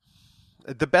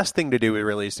the best thing to do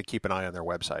really is to keep an eye on their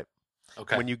website.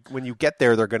 Okay. When you get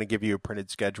there, they're going to give you a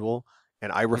printed schedule,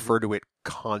 and I refer to it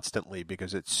constantly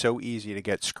because it's so easy to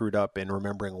get screwed up in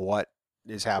remembering what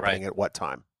is happening at what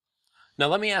time. Now,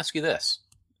 let me ask you this.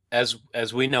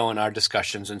 As we know in our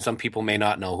discussions, and some people may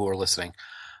not know who are listening,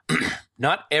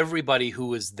 not everybody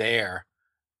who is there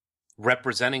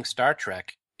representing Star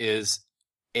Trek is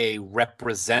a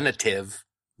representative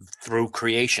through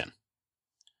Creation.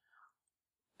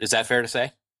 Is that fair to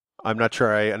say? I'm not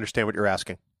sure I understand what you're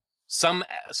asking. Some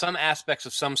aspects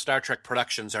of some Star Trek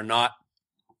productions are not,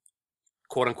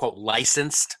 quote unquote,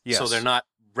 licensed, so they're not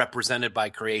represented by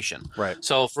Creation. Right.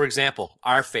 So, for example,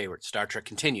 our favorite, Star Trek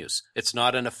Continues, it's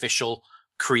not an official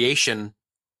Creation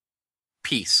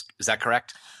piece. Is that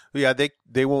correct? Yeah,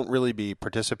 they won't really be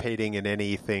participating in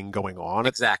anything going on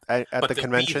at the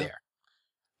convention. Be there.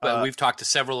 But we've talked to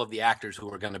several of the actors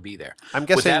who are going to be there. I'm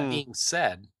guessing. With that being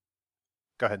said,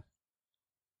 go ahead.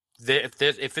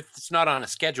 If it's not on a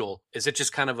schedule, is it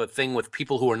just kind of a thing with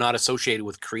people who are not associated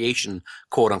with Creation,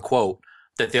 quote unquote,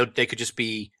 that they could just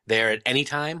be there at any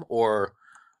time? Or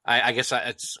I guess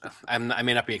I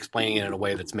may not be explaining it in a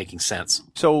way that's making sense.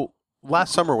 So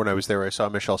last summer when I was there, I saw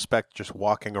Michelle Speck just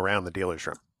walking around the dealer's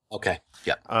room. Okay.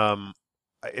 Yeah.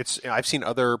 I've seen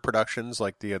other productions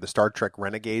like the Star Trek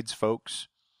Renegades folks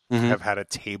have had a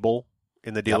table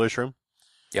in the dealer's room.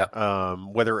 Yeah.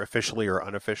 Whether officially or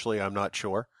unofficially, I'm not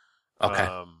sure. Okay.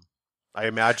 I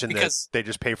imagine that they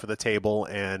just pay for the table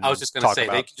and I was just going to say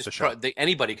they could just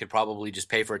anybody could probably just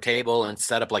pay for a table and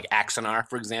set up like Axanar,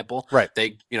 for example. Right.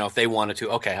 If they wanted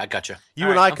to. Okay, I gotcha. You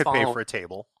and I could pay for a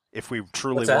table if we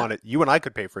truly wanted. You and I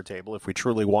could pay for a table if we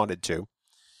truly wanted to.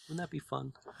 Wouldn't that be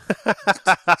fun?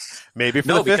 Maybe for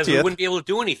the 50th. Because we wouldn't be able to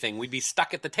do anything. We'd be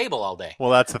stuck at the table all day. Well,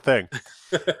 that's the thing.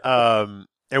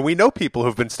 And we know people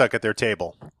who've been stuck at their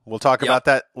table. We'll talk about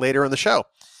that later in the show.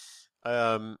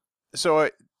 So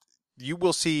you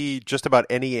will see just about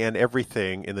any and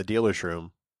everything in the dealer's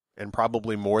room, and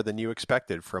probably more than you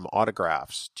expected, from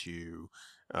autographs to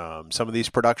some of these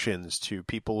productions to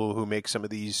people who make some of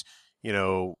these,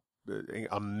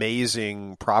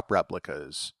 amazing prop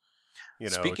replicas.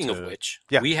 Speaking of which,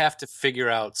 we have to figure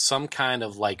out some kind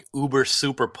of like uber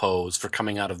super pose for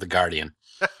coming out of the Guardian.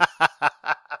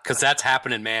 Because that's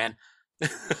happening, man.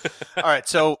 All right,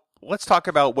 so let's talk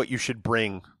about what you should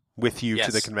bring with you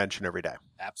to the convention every day.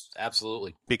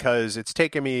 Absolutely. Because it's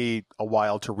taken me a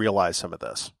while to realize some of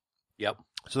this. Yep.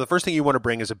 So the first thing you want to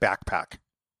bring is a backpack.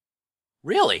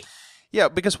 Really? Yeah,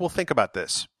 because we'll think about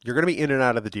this. You're going to be in and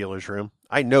out of the dealer's room.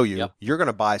 I know you. Yep. You're going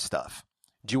to buy stuff.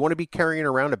 Do you want to be carrying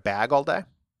around a bag all day?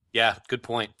 Yeah, good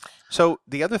point. So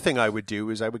the other thing I would do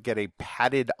is I would get a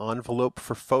padded envelope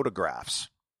for photographs.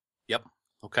 Yep.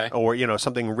 Okay. Or,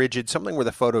 something rigid, something where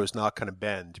the photo is not going to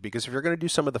bend. Because if you're going to do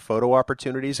some of the photo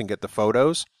opportunities and get the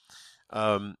photos,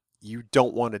 you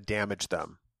don't want to damage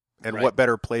them. And Right. what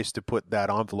better place to put that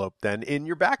envelope than in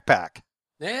your backpack?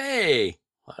 Hey,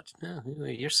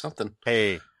 you're something.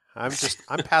 Hey, I'm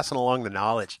passing along the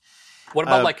knowledge. What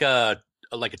about like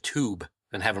a tube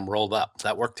and have them rolled up? Does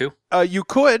that work too? You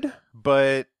could,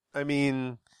 but I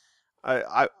mean,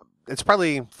 it's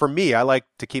probably, for me, I like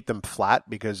to keep them flat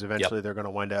because eventually they're going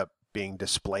to wind up being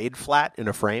displayed flat in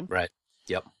a frame. Right.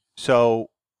 Yep. So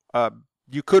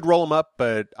you could roll them up,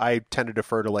 but I tend to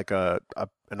defer to like an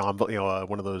envelope,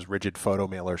 one of those rigid photo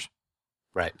mailers.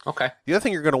 Right. Okay. The other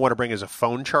thing you're going to want to bring is a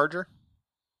phone charger.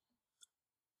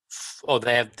 Oh, do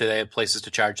they have places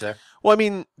to charge there? Well, I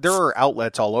mean, there are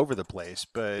outlets all over the place,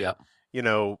 but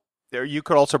you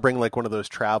could also bring like one of those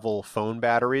travel phone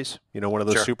batteries, one of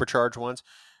those supercharged ones,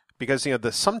 because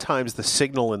sometimes the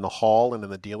signal in the hall and in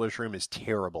the dealer's room is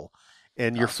terrible,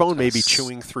 and your phone may be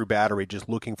chewing through battery just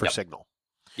looking for signal.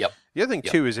 Yep. The other thing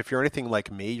too is if you're anything like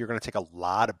me, you're going to take a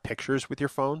lot of pictures with your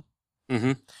phone.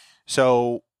 Mm-hmm.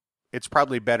 So it's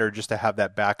probably better just to have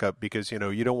that backup because, you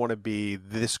don't want to be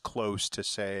this close to,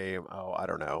 say, I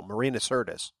don't know, Marina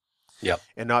Sirtis. Yep.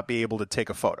 And not be able to take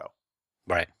a photo.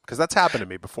 Right. Because that's happened to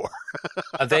me before.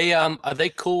 Are they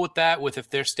cool with that? With if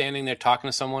they're standing there talking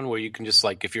to someone, where you can just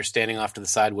like if you're standing off to the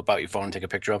side, whip out your phone and take a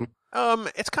picture of them?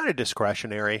 It's kind of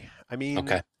discretionary. I mean,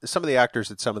 okay. Some of the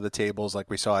actors at some of the tables, like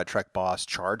we saw at Trek Boss,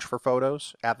 charge for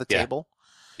photos at the table.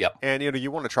 Yep. And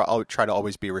you want to try to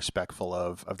always be respectful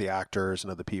of the actors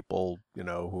and of the people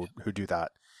who do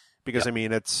that, because I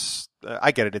mean it's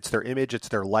I get it. It's their image, it's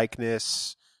their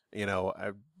likeness. You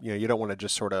don't want to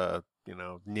just sort of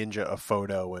ninja a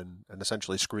photo and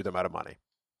essentially screw them out of money.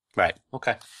 Right.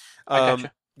 Okay. I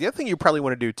gotcha. The other thing you probably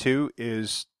want to do too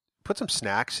is put some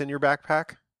snacks in your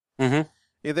backpack. Mm-hmm.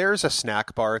 Yeah, there's a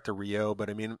snack bar at the Rio, but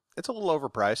I mean it's a little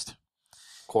overpriced.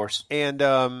 Of course. And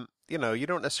you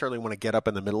don't necessarily want to get up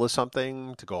in the middle of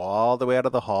something to go all the way out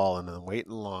of the hall and then wait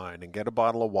in line and get a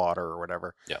bottle of water or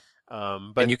whatever. Yeah.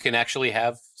 But and you can actually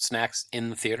have snacks in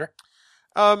the theater?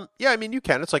 Yeah, I mean, you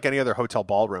can. It's like any other hotel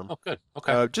ballroom. Oh, good.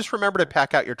 Okay. Just remember to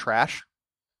pack out your trash.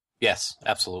 Yes,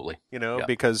 absolutely.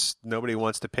 Because nobody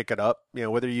wants to pick it up.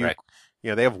 Whether you, right.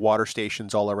 They have water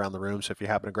stations all around the room. So if you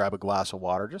happen to grab a glass of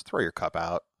water, just throw your cup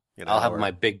out. I'll have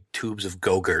my big tubes of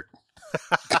Go-Gurt.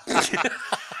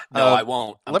 No, I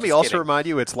won't. Let me also remind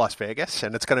you, it's Las Vegas,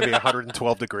 and it's going to be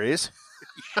 112 degrees.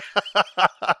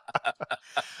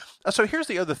 So here's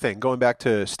the other thing, going back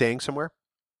to staying somewhere.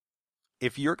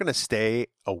 If you're going to stay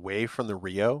away from the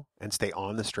Rio and stay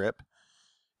on the Strip,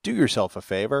 do yourself a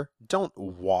favor. Don't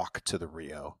walk to the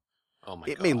Rio. Oh my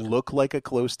God. It may look like a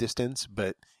close distance,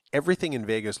 but everything in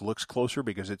Vegas looks closer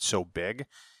because it's so big.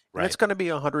 And it's going to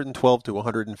be 112 to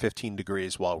 115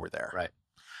 degrees while we're there. Right.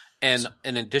 And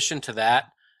in addition to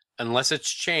that, unless it's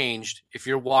changed, if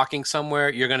you're walking somewhere,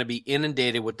 you're going to be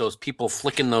inundated with those people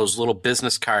flicking those little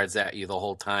business cards at you the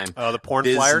whole time. The porn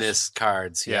flyers? Business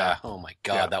cards. Yeah. Oh my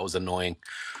God, that was annoying.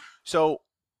 So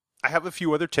I have a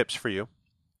few other tips for you.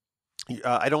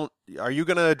 Are you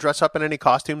going to dress up in any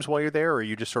costumes while you're there, or are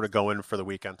you just sort of going for the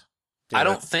weekend? I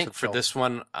don't think for this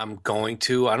one I'm going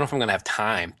to. I don't know if I'm going to have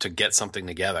time to get something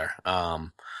together.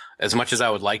 As much as I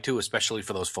would like to, especially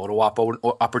for those photo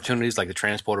opportunities like the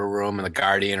transporter room and the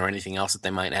Guardian or anything else that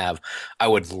they might have, I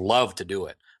would love to do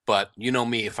it. But you know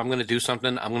me, if I'm going to do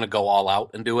something, I'm going to go all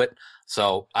out and do it.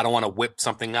 So I don't want to whip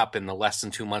something up in the less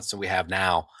than 2 months that we have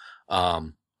now,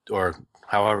 or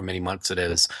however many months it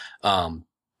is, to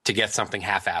get something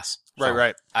half-ass. So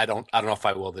Right. I don't know if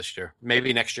I will this year.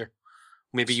 Maybe next year.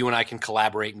 Maybe you and I can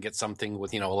collaborate and get something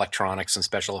with, electronics and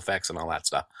special effects and all that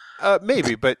stuff.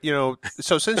 Maybe, but,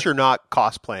 so since you're not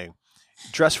cosplaying,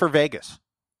 dress for Vegas.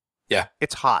 Yeah.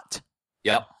 It's hot.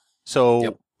 Yep.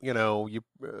 So,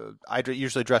 I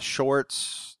usually dress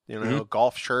shorts,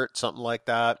 golf shirt, something like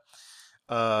that.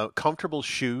 Comfortable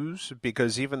shoes,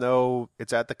 because even though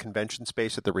it's at the convention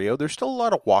space at the Rio, there's still a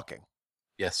lot of walking.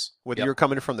 Yes. Whether you're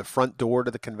coming from the front door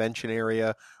to the convention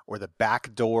area or the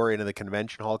back door into the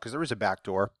convention hall, because there is a back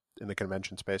door in the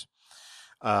convention space.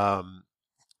 So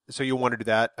you'll want to do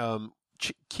that.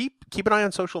 Keep an eye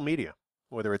on social media,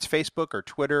 whether it's Facebook or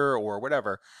Twitter or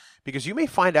whatever, because you may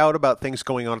find out about things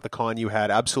going on at the con you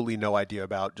had absolutely no idea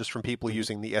about just from people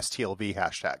using the STLV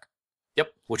hashtag. Yep,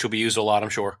 which will be used a lot, I'm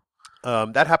sure.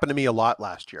 That happened to me a lot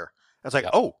last year. I was like,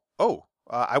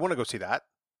 I want to go see that.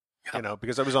 Yep.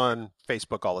 Because I was on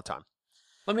Facebook all the time.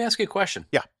 Let me ask you a question.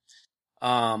 Yeah.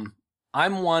 I'm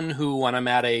one who, when I'm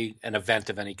at an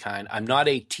event of any kind, I'm not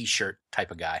a T-shirt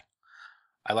type of guy.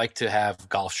 I like to have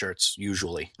golf shirts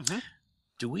usually. Mm-hmm.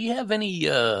 Do we have any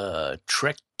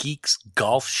Trek Geeks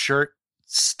golf shirt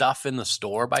stuff in the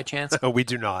store by chance? We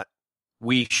do not.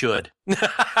 We should. Then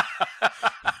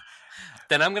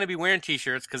I'm going to be wearing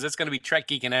T-shirts because it's going to be Trek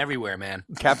Geeking everywhere, man.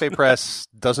 Cafe Press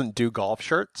doesn't do golf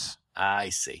shirts. I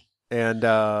see. And,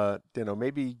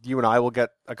 maybe you and I will get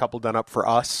a couple done up for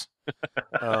us.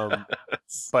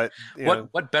 But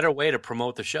what better way to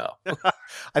promote the show?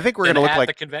 I think we're going to look like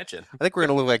the convention. I think we're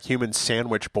going to look like human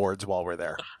sandwich boards while we're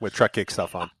there with Trek Geek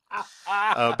stuff on.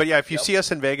 But yeah, if you see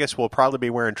us in Vegas, we'll probably be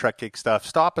wearing Trek Geek stuff.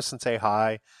 Stop us and say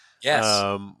hi. Yes.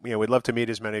 We'd love to meet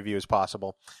as many of you as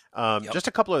possible. Just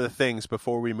a couple of the things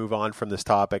before we move on from this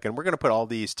topic, and we're going to put all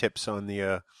these tips on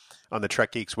the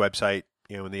Trek Geeks website,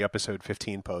 in the episode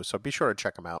 15 post. So be sure to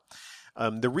check them out.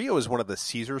 The Rio is one of the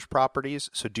Caesars properties,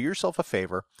 so do yourself a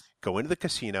favor, go into the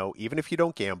casino, even if you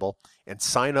don't gamble, and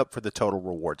sign up for the Total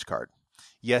Rewards card.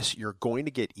 Yes, you're going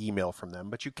to get email from them,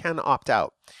 but you can opt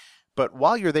out. But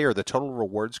while you're there, the Total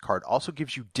Rewards card also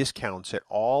gives you discounts at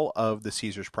all of the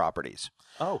Caesars properties.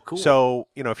 Oh, cool. So,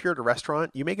 if you're at a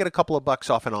restaurant, you may get a couple of bucks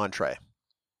off an entree,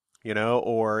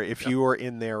 or if you are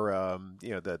in their,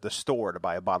 the store to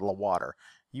buy a bottle of water,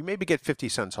 you maybe get 50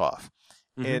 cents off.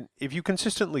 Mm-hmm. And if you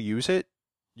consistently use it,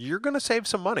 you're going to save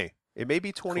some money. It may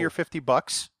be 20 or 50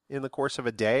 bucks in the course of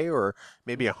a day, or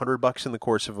maybe $100 in the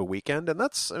course of a weekend. And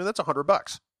that's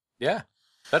 $100. Yeah.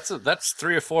 That's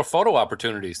 3 or 4 photo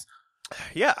opportunities.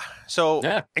 Yeah. So,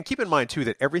 and keep in mind too,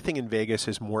 that everything in Vegas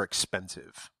is more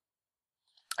expensive.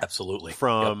 Absolutely.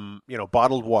 From,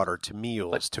 bottled water to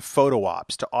meals, to photo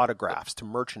ops, to autographs, to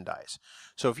merchandise.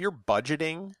 So if you're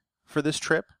budgeting for this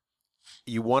trip,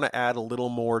 you want to add a little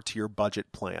more to your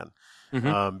budget plan,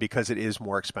 because it is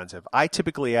more expensive. I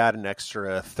typically add an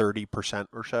extra 30%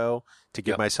 or so to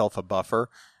give myself a buffer.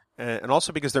 And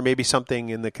also because there may be something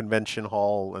in the convention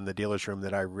hall and the dealer's room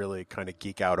that I really kind of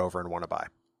geek out over and want to buy.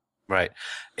 Right.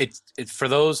 It's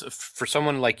for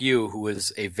someone like you who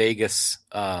is a Vegas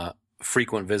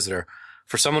frequent visitor,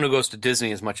 for someone who goes to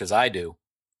Disney as much as I do,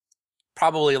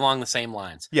 probably along the same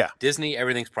lines. Yeah. Disney,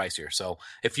 everything's pricier. So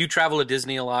if you travel to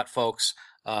Disney a lot, folks,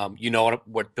 you know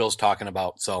what Bill's talking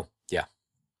about. So, yeah.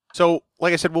 So,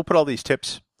 like I said, we'll put all these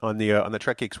tips on the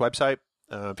Trek Geeks website.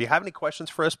 If you have any questions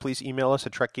for us, please email us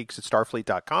at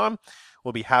trekgeeks@starfleet.com.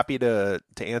 We'll be happy to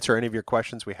answer any of your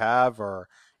questions we have, or,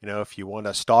 if you want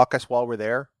to stalk us while we're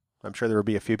there. I'm sure there will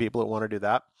be a few people that want to do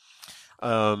that.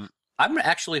 I'm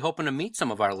actually hoping to meet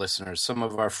some of our listeners, some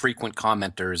of our frequent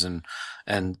commenters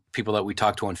and people that we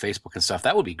talk to on Facebook and stuff.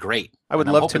 That would be great. I would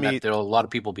love to meet. There'll a lot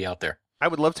of people be out there. I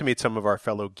would love to meet some of our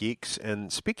fellow geeks.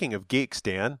 And speaking of geeks,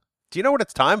 Dan, do you know what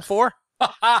it's time for?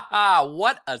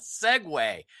 What a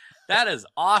segue. That is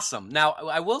awesome. Now,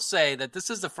 I will say that this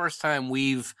is the first time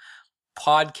we've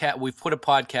put a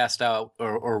podcast out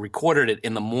or recorded it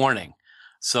in the morning.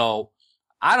 So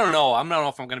I don't know. I don't know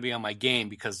if I'm going to be on my game,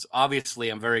 because obviously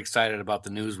I'm very excited about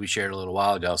the news we shared a little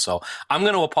while ago. So I'm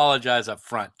going to apologize up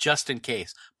front just in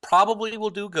case. Probably will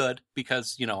do good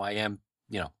because, I am,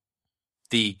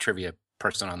 the trivia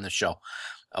person on this show.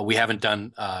 We haven't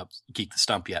done Geek the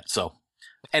Stump yet. So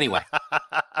anyway,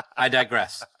 I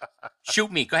digress.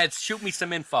 Shoot me. Go ahead. Shoot me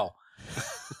some info.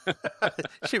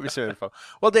 Shoot me some info.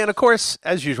 Well, Dan, of course,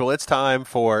 as usual, it's time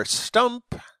for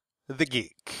Stump the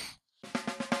Geek.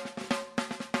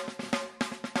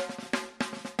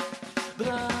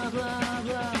 Blah, blah, blah,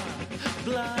 blah,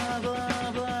 blah, blah,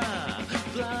 blah, blah,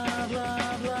 blah, blah,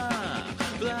 blah, blah.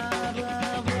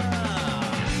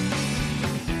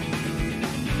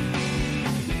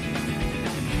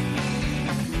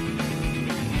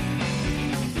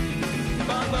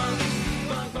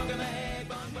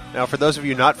 Now, for those of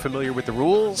you not familiar with the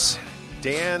rules,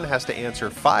 Dan has to answer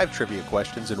 5 trivia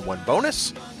questions and 1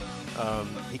 bonus.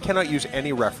 He cannot use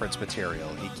any reference material.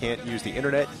 He can't use the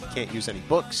internet. He can't use any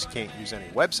books. Can't use any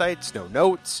websites. No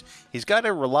notes. He's got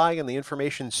to rely on the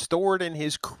information stored in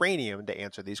his cranium to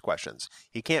answer these questions.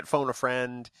 He can't phone a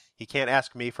friend. He can't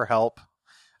ask me for help.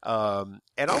 And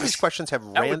all these questions have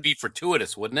That would be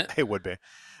fortuitous, wouldn't it? It would be.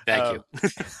 Thank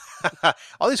you.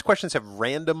 All these questions have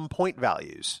random point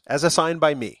values as assigned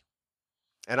by me.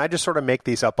 And I just sort of make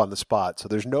these up on the spot. So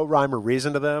there's no rhyme or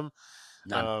reason to them.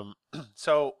 None.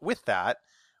 So with that,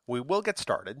 we will get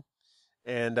started.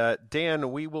 And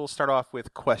Dan, we will start off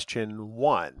with question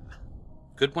 1.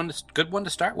 Good one to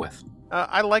start with.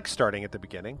 I like starting at the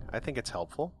beginning. I think it's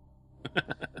helpful.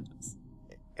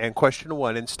 And question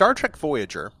 1, in Star Trek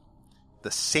Voyager,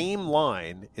 the same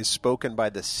line is spoken by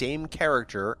the same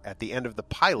character at the end of the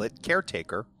pilot,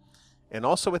 Caretaker, and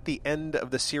also at the end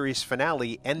of the series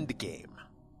finale, Endgame.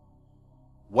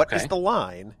 What is the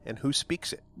line, and who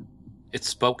speaks it? It's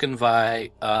spoken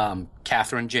by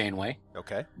Catherine Janeway.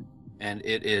 Okay. and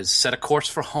it is Set a Course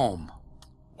for Home.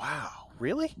 Wow,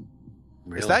 really?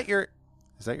 Really? Is that your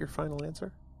final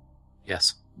answer?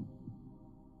 Yes.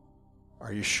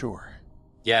 Are you sure?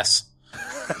 Yes.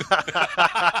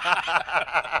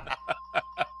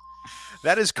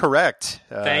 That is correct.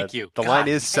 Thank you. The God, line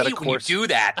is I Set a hate Course. when you do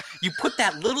that. You put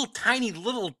that little tiny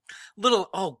little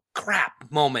oh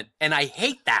crap moment, and I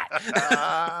hate that.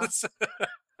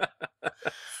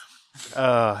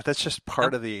 That's just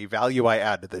part of the value I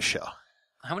add to this show.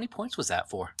 How many points was that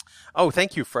for? Oh,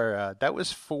 thank you for that.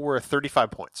 Was for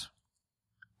 35 points.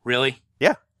 Really?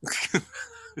 Yeah.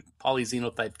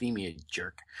 Polyxenothymia,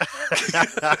 jerk.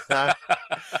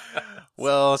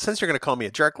 Well, since you're going to call me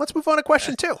a jerk, let's move on to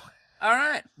question 2. All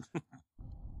right.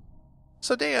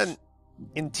 So, Dan,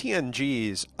 in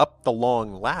TNG's Up the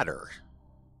Long Ladder,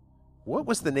 what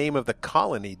was the name of the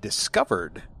colony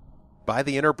discovered by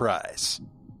the Enterprise?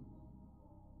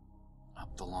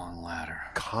 Up the Long Ladder.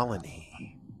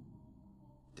 Colony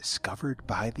discovered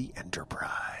by the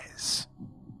Enterprise.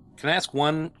 Can I ask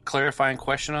one clarifying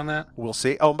question on that? We'll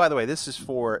see. Oh, and by the way, this is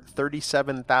for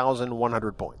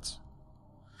 37,100 points.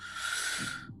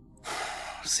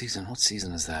 What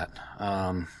season is that?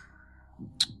 Man.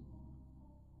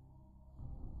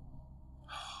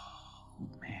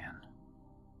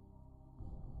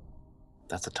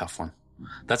 That's a tough one.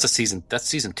 That's season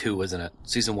 2, isn't it?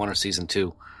 Season 1 or season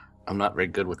 2. I'm not very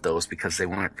good with those because they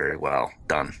weren't very well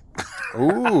done.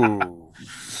 Ooh.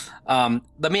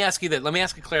 Let me ask you that. Let me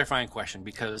ask a clarifying question,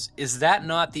 because is that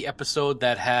not the episode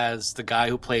that has the guy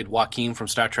who played Joaquin from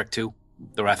Star Trek II,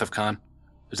 The Wrath of Khan?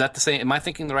 Is that the same? Am I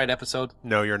thinking the right episode?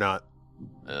 No, you're not.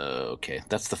 Okay.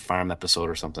 That's the farm episode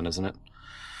or something, isn't it?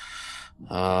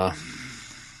 I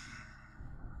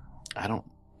don't...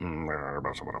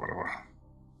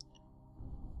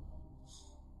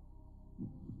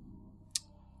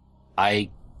 I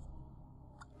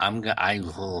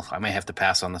may have to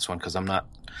pass on this one because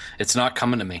it's not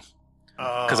coming to me.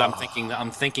 Because I'm thinking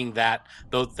that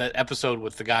that episode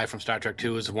with the guy from Star Trek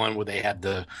II is the one where they had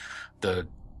the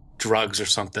drugs or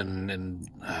something, and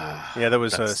yeah, there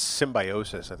was a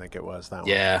symbiosis. I think it was that one.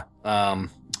 Yeah,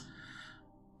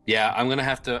 yeah. I'm gonna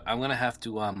have to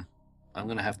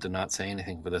not say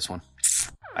anything for this one.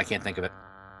 I can't think of it.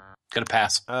 Gonna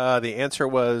pass. The answer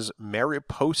was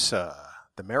Mariposa,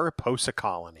 the Mariposa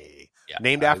colony,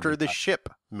 named after the ship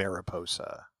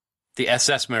Mariposa. The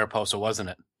SS Mariposa, wasn't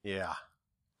it? Yeah.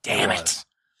 Damn it.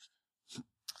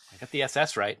 I got the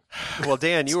SS right. Well,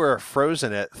 Dan, you were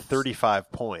frozen at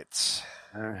 35 points.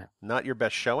 All right. Not your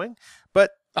best showing,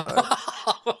 but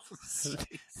the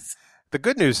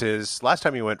good news is last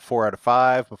time you went 4 out of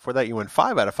 5. Before that, you went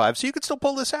 5 out of 5, so you could still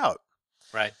pull this out.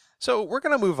 Right. So we're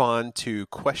going to move on to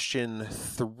question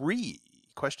 3.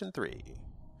 Question 3.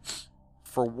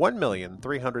 For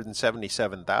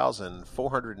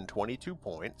 1,377,422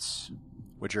 points,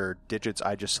 which are digits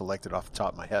I just selected off the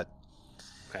top of my head.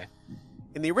 Okay.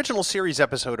 In the original series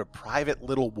episode of Private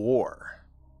Little War,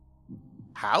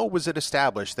 how was it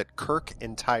established that Kirk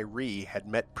and Tyree had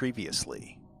met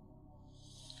previously?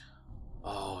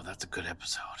 Oh, that's a good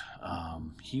episode.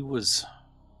 He was...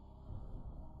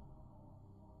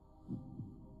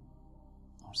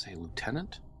 I'll say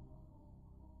lieutenant?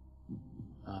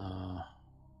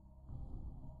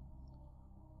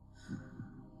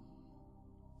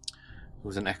 It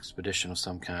was an expedition of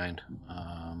some kind.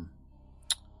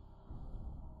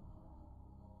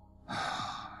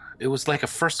 It was like a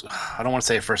first... I don't want to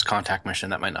say a first contact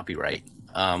mission. That might not be right.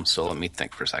 So let me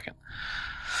think for a second.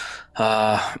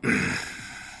 I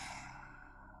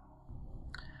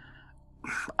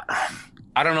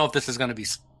don't know if this is going to be...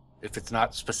 if it's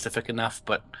not specific enough,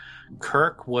 but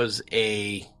Kirk was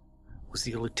he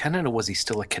a lieutenant or was he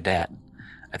still a cadet?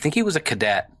 I think he was a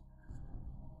cadet.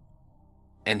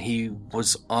 And he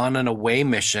was on an away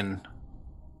mission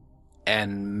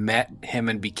and met him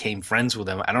and became friends with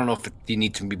him. I don't know if you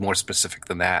need to be more specific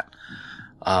than that.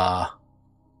 I'm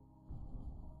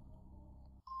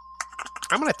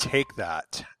going to take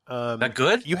that. That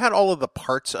good? You had all of the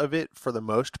parts of it for the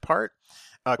most part.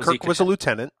 Kirk was a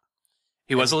lieutenant.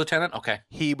 He was a lieutenant? Okay.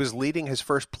 He was leading his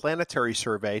first planetary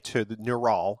survey to the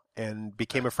Neural and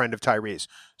became a friend of Tyree's.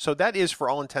 So that is, for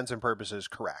all intents and purposes,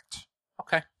 correct.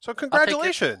 Okay. So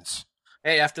congratulations.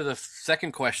 Hey, after the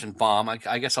second question bomb, I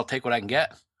guess I'll take what I can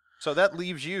get. So that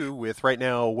leaves you with right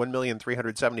now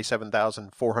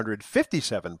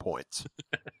 1,377,457 points.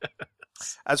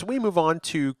 As we move on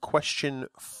to question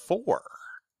 4.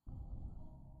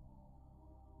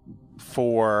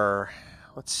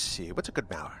 Let's see, what's a good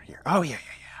amount here? Oh, yeah.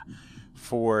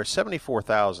 For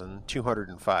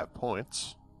 74,205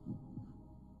 points.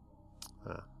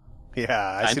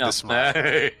 Yeah, I see know. the smile.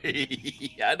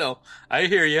 I know. I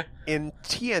hear you. In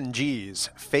TNG's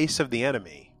Face of the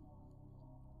Enemy,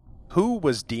 who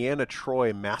was Deanna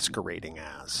Troi masquerading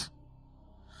as?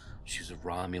 She was a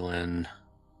Romulan.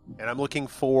 And I'm looking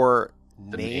for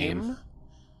The name. name.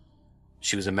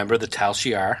 She was a member of the Tal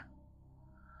Shiar.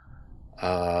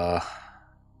 Oh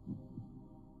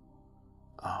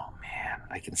man,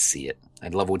 I can see it. I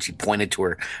love when she pointed to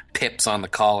her pips on the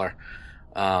collar.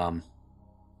 That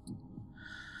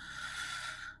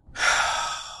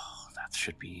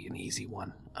should be an easy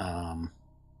one.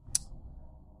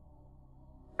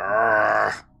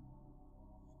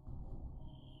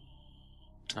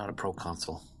 Not a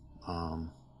proconsul. Oh,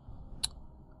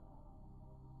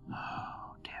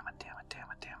 damn it.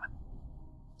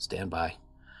 Stand by.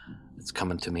 It's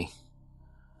coming to me.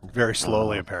 Very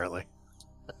slowly, apparently.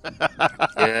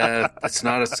 Yeah, it's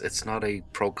not a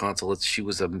proconsul. She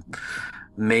was a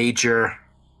major.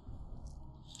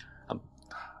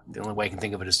 The only way I can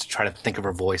think of it is to try to think of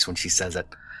her voice when she says it.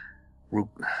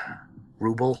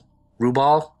 Rubal?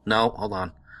 No, hold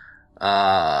on.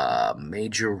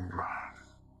 Major.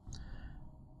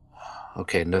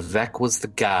 Okay, Navek was the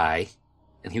guy,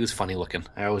 and he was funny looking.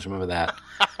 I always remember that.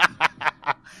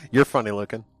 You're funny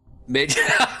looking. Major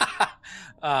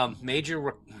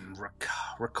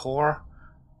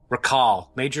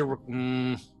Recall. Major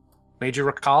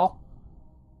Recall?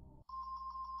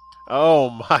 Oh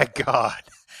my God.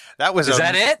 That was Is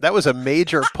that it? That was a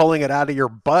major pulling it out of your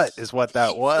butt is what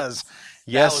that was.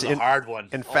 Yes, that was a hard one.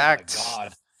 in Oh fact, my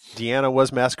God. Deanna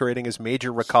was masquerading as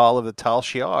Major Recall of the Tal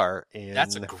Shiar in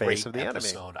That's a the great Face of the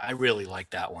episode. I really like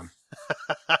that one.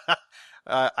 Enemy.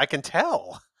 I can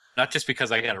tell. Not just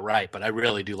because I got it right, but I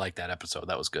really do like that episode.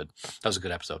 That was good. That was a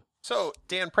good episode. So,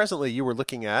 Dan, presently you were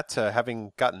looking at,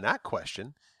 having gotten that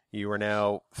question, you are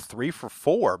now 3 for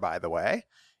 4, by the way.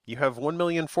 You have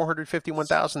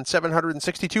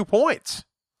 1,451,762 points.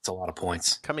 It's a lot of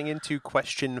points. Coming into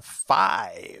question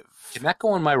 5. Can that go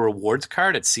on my rewards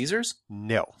card at Caesars?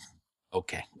 No.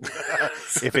 Okay.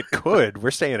 If it could,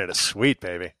 we're staying at a suite,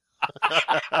 baby.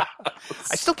 I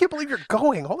still can't believe you're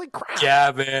going. Holy crap.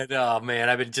 Yeah, man. Oh, man.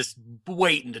 I've been just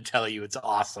waiting to tell you. It's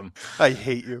awesome. I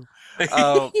hate you.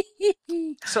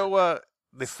 So,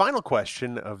 the final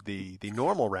question of the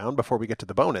normal round before we get to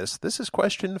the bonus, this is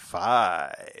question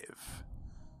 5.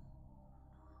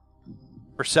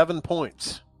 For 7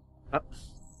 points.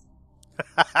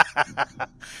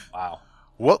 Wow.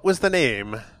 What was the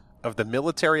name of the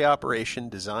military operation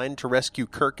designed to rescue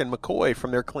Kirk and McCoy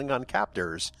from their Klingon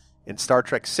captors in Star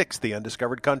Trek VI, The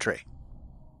Undiscovered Country?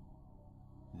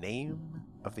 Name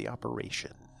of the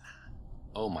operation.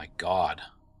 Oh, my God.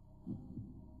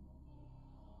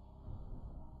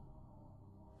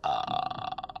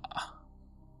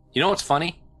 You know what's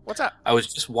funny? What's up? I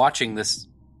was just watching this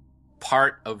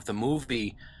part of the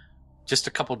movie just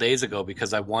a couple days ago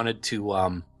because I wanted to.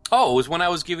 It was when I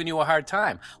was giving you a hard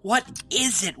time. What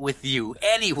is it with you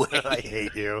anyway? I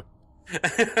hate you.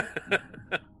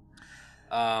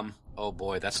 Oh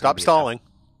boy, that's Stop stalling.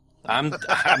 I'm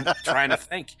trying to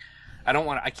think.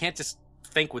 I can't just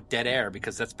think with dead air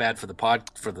because that's bad for the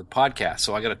podcast.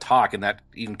 So I got to talk, and that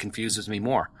even confuses me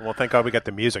more. Well, thank God we got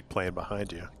the music playing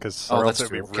behind you because That's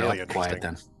it'd be true. Okay, really I'll be quiet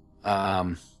interesting.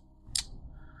 then.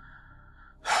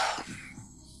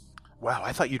 Wow,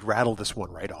 I thought you'd rattle this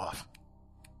one right off.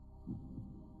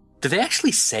 Do they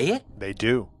actually say it? They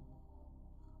do.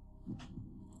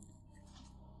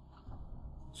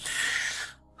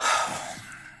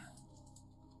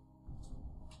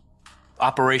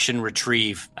 Operation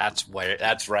Retrieve. That's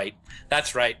right.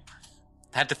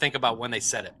 Had to think about when they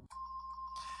said it.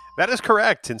 That is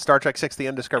correct. In Star Trek VI, The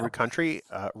Undiscovered Country,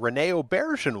 Rene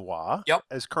Aubergenois,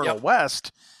 as Colonel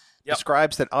West,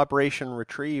 describes that Operation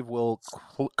Retrieve will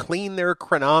clean their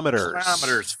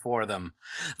chronometers. For them.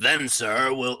 Then,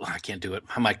 sir, I can't do it.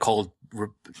 My cold.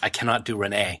 I cannot do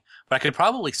Rene. But I could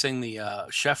probably sing the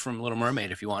chef from Little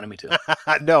Mermaid if you wanted me to.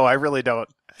 No, I really don't.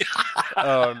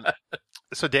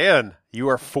 So, Dan, you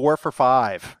are 4 for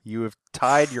 5. You have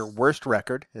tied your worst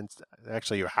record. And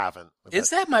actually, you haven't. Is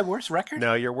that my worst record?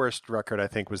 No, your worst record, I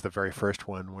think, was the very first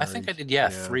one. I think I did,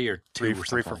 3 or 2 or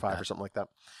 3 for 5 or something like that.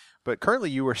 But currently,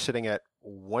 you are sitting at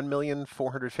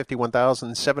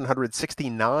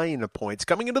 1,451,769 points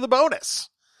coming into the bonus.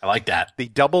 I like that. The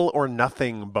double or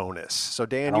nothing bonus. So,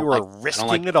 Dan, you are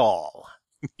risking it all.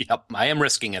 Yep, I am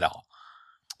risking it all.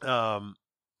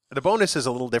 The bonus is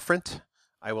a little different.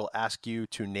 I will ask you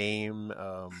to name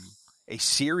a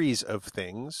series of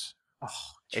things,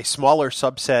 a smaller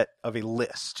subset of a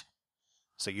list.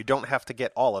 So you don't have to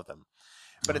get all of them.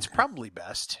 But it's probably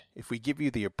best if we give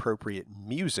you the appropriate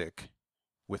music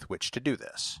with which to do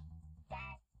this.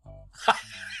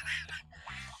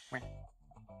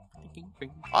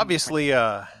 Obviously,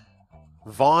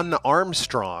 Vaughn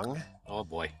Armstrong Oh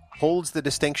boy. holds the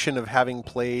distinction of having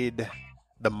played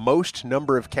the most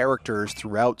number of characters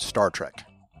throughout Star Trek.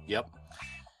 Yep.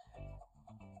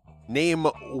 Name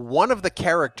one of the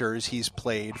characters he's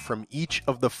played from each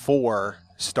of the 4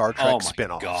 Star Trek Oh my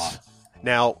spin-offs. God.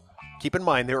 Now, keep in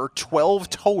mind, there are 12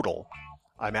 total.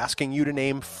 I'm asking you to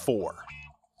name 4.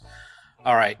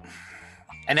 All right.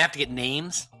 And I have to get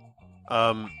names?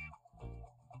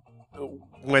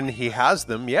 When he has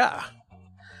them, yeah.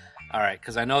 All right,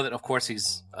 because I know that, of course,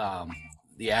 he's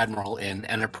the Admiral in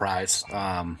Enterprise.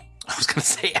 I was going to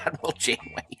say Admiral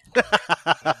Janeway.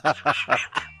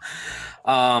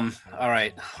 All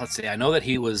right, let's see. I know that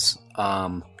he was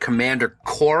Commander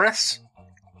Chorus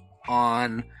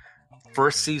on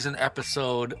first season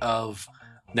episode of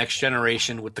Next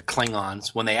Generation with the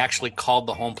Klingons when they actually called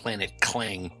the home planet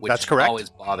Kling, which That's correct. always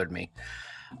bothered me.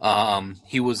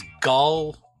 He was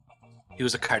Gull. He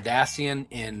was a Cardassian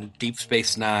in Deep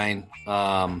Space Nine.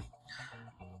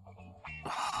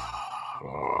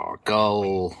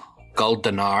 Gull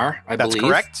Dinar, I That's believe.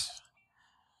 correct.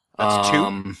 That's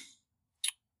 2.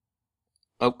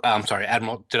 Oh, I'm sorry,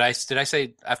 Admiral. Did I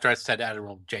say after I said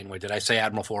Admiral Janeway? Did I say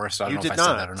Admiral Forrest? I don't You know did if I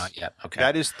said not. that or not yet. Okay,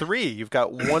 That is 3. You've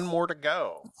got 1 more to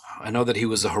go. I know that he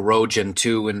was a Hirogen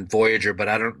too in Voyager, but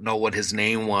I don't know what his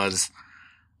name was.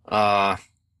 I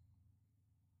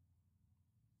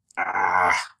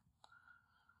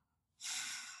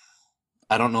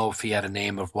don't know if he had a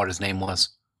name of what his name was.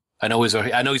 I know he's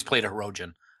played a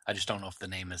Hirogen. I just don't know if the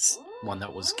name is one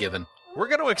that was given. We're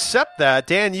going to accept that.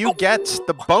 Dan, you get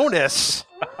the bonus.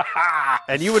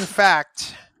 And you, in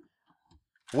fact,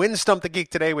 win Stump the Geek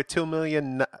today with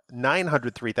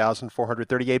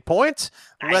 2,903,438 points.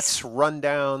 Nice. Let's run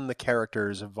down the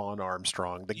characters of Vaughn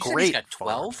Armstrong. The You said great he's got Vaughn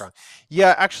 12? Armstrong.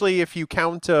 Yeah, actually, if you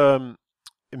count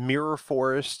Mirror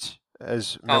Forest,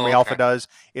 as Memory okay. Alpha does,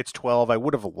 it's 12. I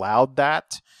would have allowed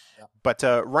that. Yep. But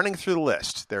running through the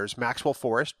list, there's Maxwell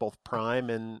Forrest, both Prime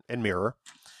and Mirror.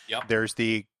 Yep. There's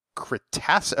the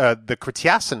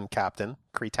Cretacean captain,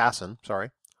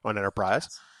 on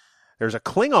Enterprise. There's a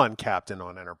Klingon captain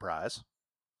on Enterprise.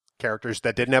 Characters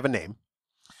that didn't have a name.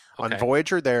 On Okay.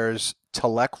 Voyager, there's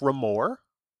Telek Ramor,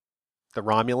 the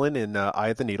Romulan in Eye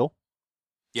of the Needle.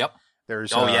 Yep.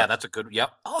 There's Oh yeah, that's a good.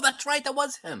 Yep. Oh, that's right. That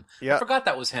was him. Yeah. I forgot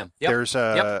that was him. Yep. There's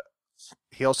Yep.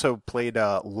 he also played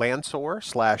Lansor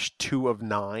 / 2 of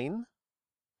 9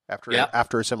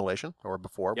 after assimilation or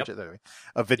before, Yep. whichever.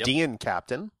 A Vidian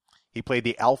captain. He played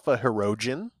the Alpha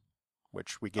Hirogen,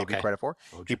 which we gave you Okay. credit for.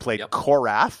 He Yep. played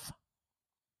Korath,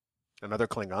 another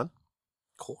Klingon.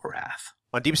 Korath.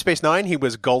 On Deep Space Nine, he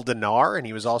was Gul Dunar, and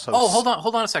he was also. Oh,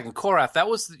 hold on a second. Korath.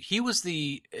 He was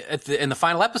in the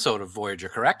final episode of Voyager,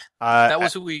 correct? That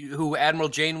was who Admiral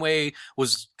Janeway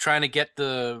was trying to get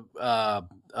the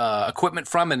equipment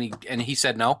from, and he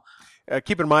said no.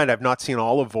 Keep in mind, I've not seen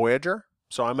all of Voyager,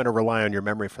 so I'm going to rely on your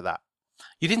memory for that.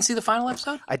 You didn't see the final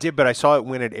episode? I did, but I saw it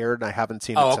when it aired, and I haven't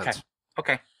seen it Oh, okay. since.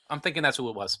 Okay. I'm thinking that's who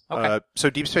it was. Okay. So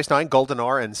Deep Space Nine, Gul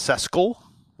Dunar, and Seskal,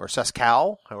 or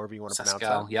Seskal, however you want to pronounce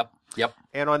Seskal. that. Yep.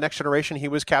 And on Next Generation, he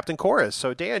was Captain Chorus.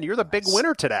 So, Dan, you're the big Nice.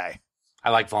 winner today. I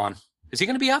like Vaughn. Is he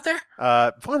going to be out there?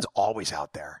 Vaughn's always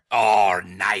out there. Oh,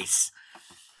 nice.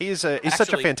 He's such a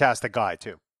Actually- fantastic guy,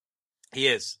 too. He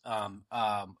is.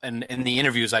 And in the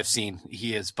interviews I've seen,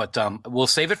 he is. But we'll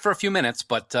save it for a few minutes.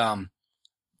 But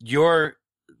your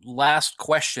last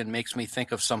question makes me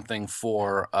think of something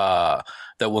for that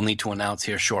we'll need to announce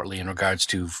here shortly in regards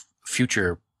to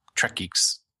future Trek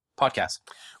Geeks podcasts.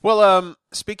 Well,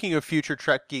 speaking of future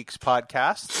Trek Geeks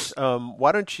podcasts,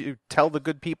 why don't you tell the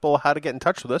good people how to get in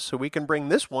touch with us so we can bring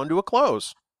this one to a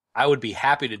close? I would be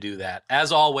happy to do that.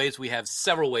 As always, we have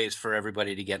several ways for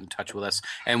everybody to get in touch with us,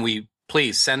 and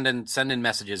please send in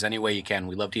messages any way you can.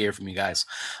 We love to hear from you guys.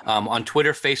 On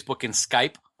Twitter, Facebook, and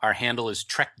Skype, our handle is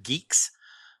Trek Geeks,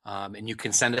 and you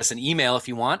can send us an email if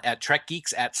you want at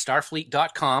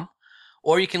trekgeeks@starfleet.com,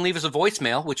 or you can leave us a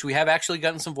voicemail, which we have actually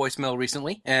gotten some voicemail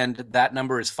recently, and that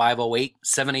number is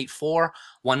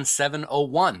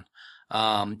 508-784-1701.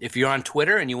 If you're on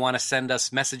Twitter and you want to send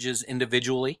us messages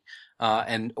individually,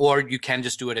 or you can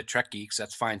just do it at Trek Geeks,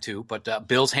 that's fine too. But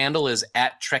Bill's handle is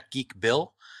at Trek Geek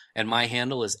Bill, and my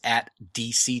handle is at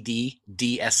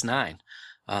DCDDS9.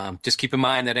 Just keep in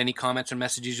mind that any comments or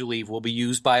messages you leave will be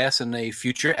used by us in a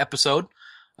future episode.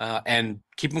 And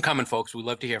keep them coming, folks. We'd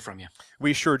love to hear from you.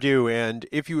 We sure do. And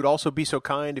if you would also be so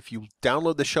kind, if you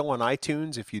download the show on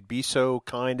iTunes, if you'd be so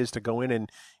kind as to go in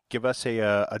and give us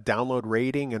a download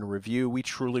rating and a review, we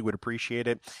truly would appreciate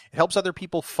it. It helps other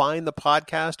people find the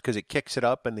podcast because it kicks it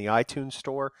up in the iTunes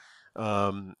store.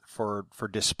 for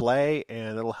display,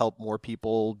 and it'll help more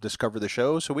people discover the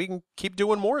show so we can keep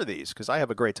doing more of these, because I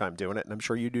have a great time doing it, and I'm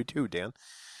sure you do too, Dan.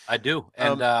 I do,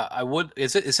 and I would.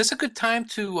 Is this a good time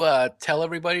to tell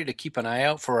everybody to keep an eye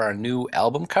out for our new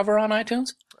album cover on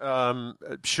iTunes?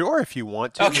 Sure, if you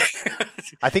want to. Okay.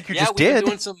 I think you Yeah, just we've been did.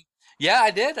 doing some. Yeah,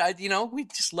 I did. We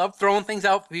just love throwing things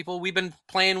out for people. We've been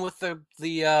playing with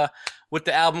the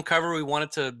album cover. We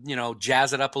wanted to,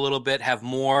 jazz it up a little bit, have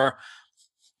more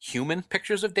human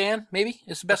pictures of Dan, maybe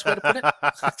is the best way to put it.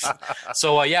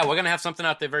 So, yeah, we're going to have something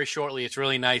out there very shortly. It's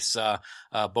really nice.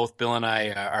 Both Bill and I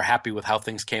are happy with how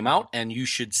things came out, and you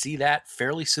should see that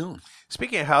fairly soon.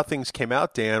 Speaking of how things came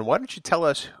out, Dan, why don't you tell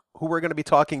us who we're going to be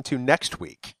talking to next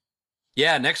week?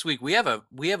 Yeah, next week we have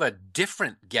a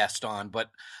different guest on, but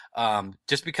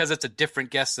just because it's a different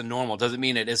guest than normal doesn't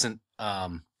mean it isn't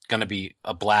going to be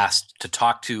a blast to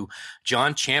talk to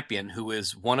John Champion, who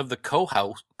is one of the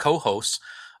co-hosts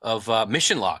of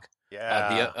Mission Log,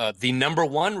 the number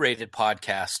one rated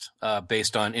podcast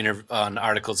based on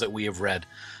articles that we have read.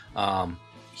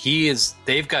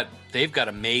 They've got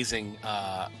amazing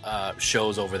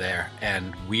shows over there,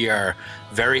 and we are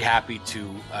very happy to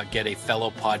get a fellow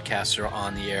podcaster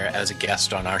on the air as a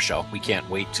guest on our show. We can't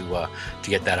wait to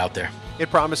get that out there.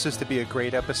 It promises to be a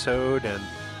great episode, and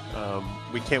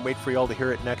we can't wait for you all to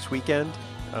hear it next weekend.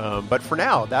 But for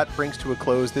now, that brings to a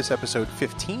close this episode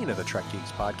 15 of the Trek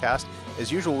Geeks podcast.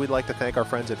 As usual, we'd like to thank our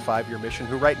friends at 5 Year Mission,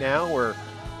 who right now are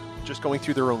just going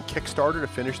through their own Kickstarter to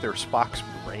finish their Spock's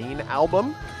Brain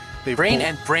album. Brain.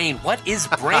 What is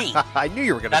Brain? I knew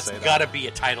you were going to say that. That's got to be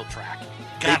a title track.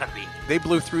 Gotta be. They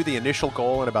blew through the initial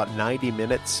goal in about 90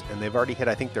 minutes, and they've already hit,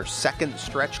 I think, their second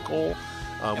stretch goal.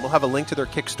 We'll have a link to their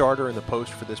Kickstarter in the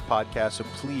post for this podcast, so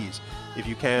please, if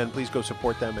you can, please go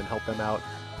support them and help them out.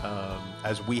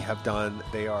 As we have done.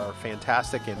 They are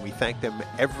fantastic, and we thank them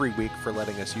every week for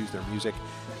letting us use their music.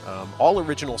 All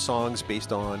original songs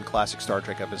based on classic Star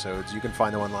Trek episodes. You can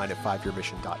find them online at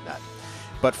 5yearmission.net.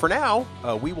 But for now,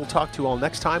 we will talk to you all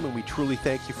next time, and we truly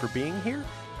thank you for being here.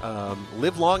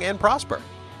 Live long and prosper.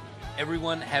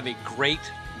 Everyone have a great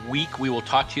week. We will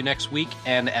talk to you next week,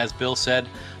 and as Bill said,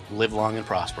 live long and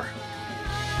prosper.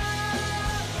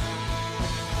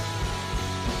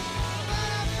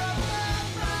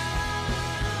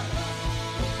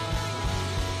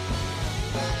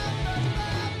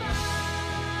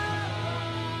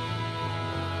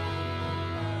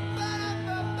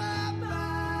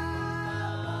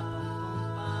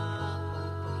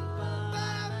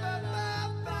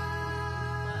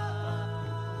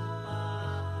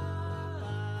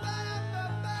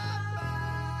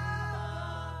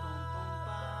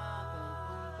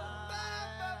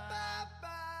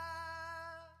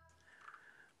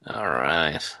 All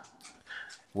right.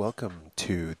 Welcome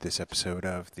to this episode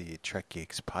of the Trek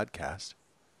Geeks podcast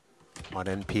on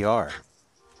NPR.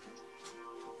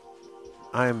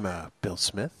 I'm Bill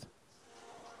Smith,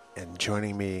 and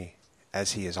joining me,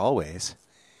 as he is always,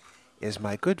 is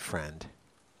my good friend,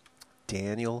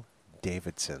 Daniel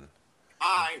Davidson.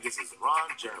 Hi, this is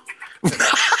Ron Jeremy.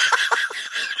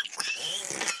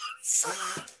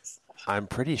 I'm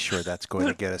pretty sure that's going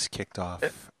to get us kicked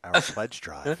off our pledge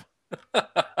drive.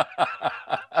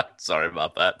 Sorry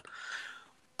about that.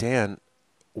 Dan,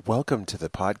 welcome to the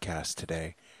podcast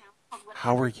today.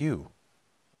 How are you?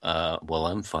 Well,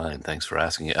 I'm fine. Thanks for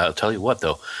asking. I'll tell you what,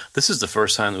 though. This is the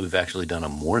first time that we've actually done a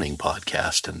morning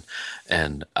podcast,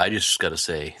 and I just got to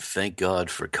say, thank God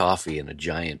for coffee and a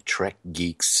giant Trek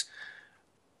Geeks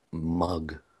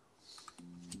mug.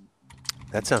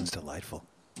 That sounds delightful.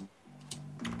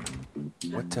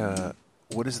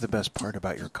 What is the best part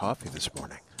about your coffee this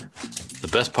morning? The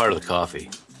best part of the coffee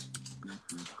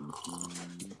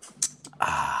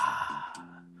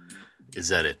is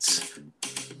that it's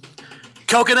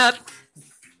coconut.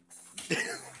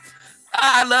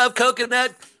 I love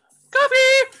coconut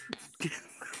coffee.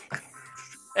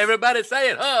 Everybody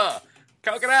say it,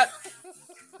 coconut.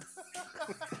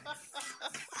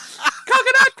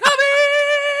 Coconut coffee.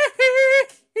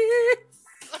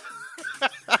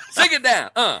 Sing it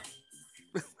down,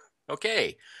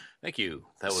 Okay, thank you.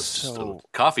 That was just a little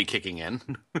coffee kicking in.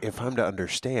 If I'm to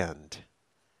understand,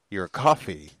 your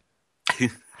coffee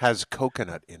has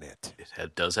coconut in it.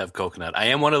 It does have coconut. I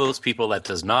am one of those people that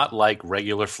does not like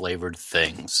regular flavored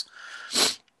things.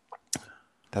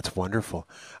 That's wonderful.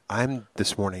 I'm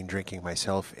this morning drinking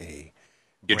myself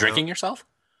You're drinking yourself?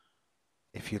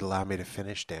 If you'd allow me to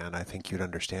finish, Dan, I think you'd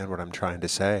understand what I'm trying to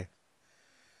say.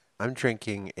 I'm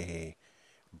drinking a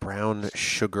brown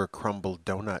sugar crumbled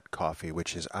donut coffee,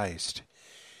 which is iced.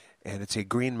 And it's a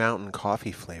Green Mountain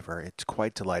coffee flavor. It's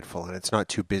quite delightful, and it's not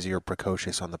too busy or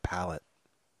precocious on the palate.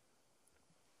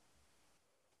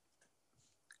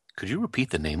 Could you repeat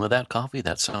the name of that coffee?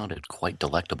 That sounded quite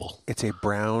delectable. It's a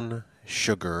brown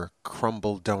sugar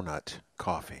crumble donut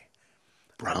coffee.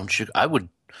 Brown sugar. I would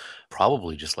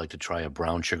probably just like to try a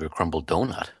brown sugar crumble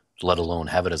donut, let alone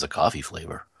have it as a coffee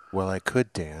flavor. Well, I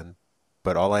could, Dan,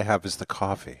 but all I have is the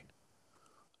coffee.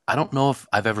 I don't know if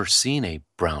I've ever seen a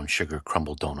brown sugar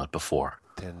crumble donut before.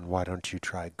 Then why don't you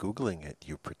try Googling it,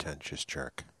 you pretentious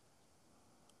jerk?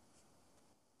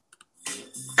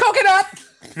 Coconut!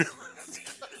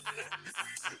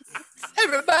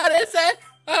 Everybody say,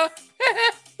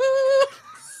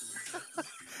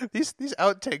 These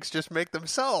outtakes just make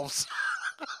themselves.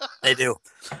 They do.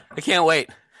 I can't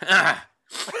wait. Yeah,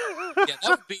 that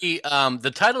would be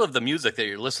the title of the music that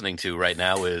you're listening to right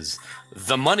now is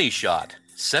The Money Shot,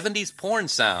 70s porn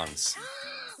sounds.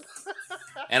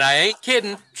 And I ain't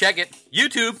kidding. Check it.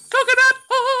 YouTube.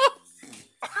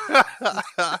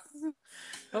 Coconut.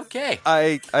 Okay.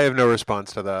 I have no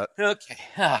response to that. Okay.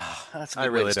 That's a good way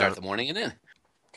really to start don't. the morning. And then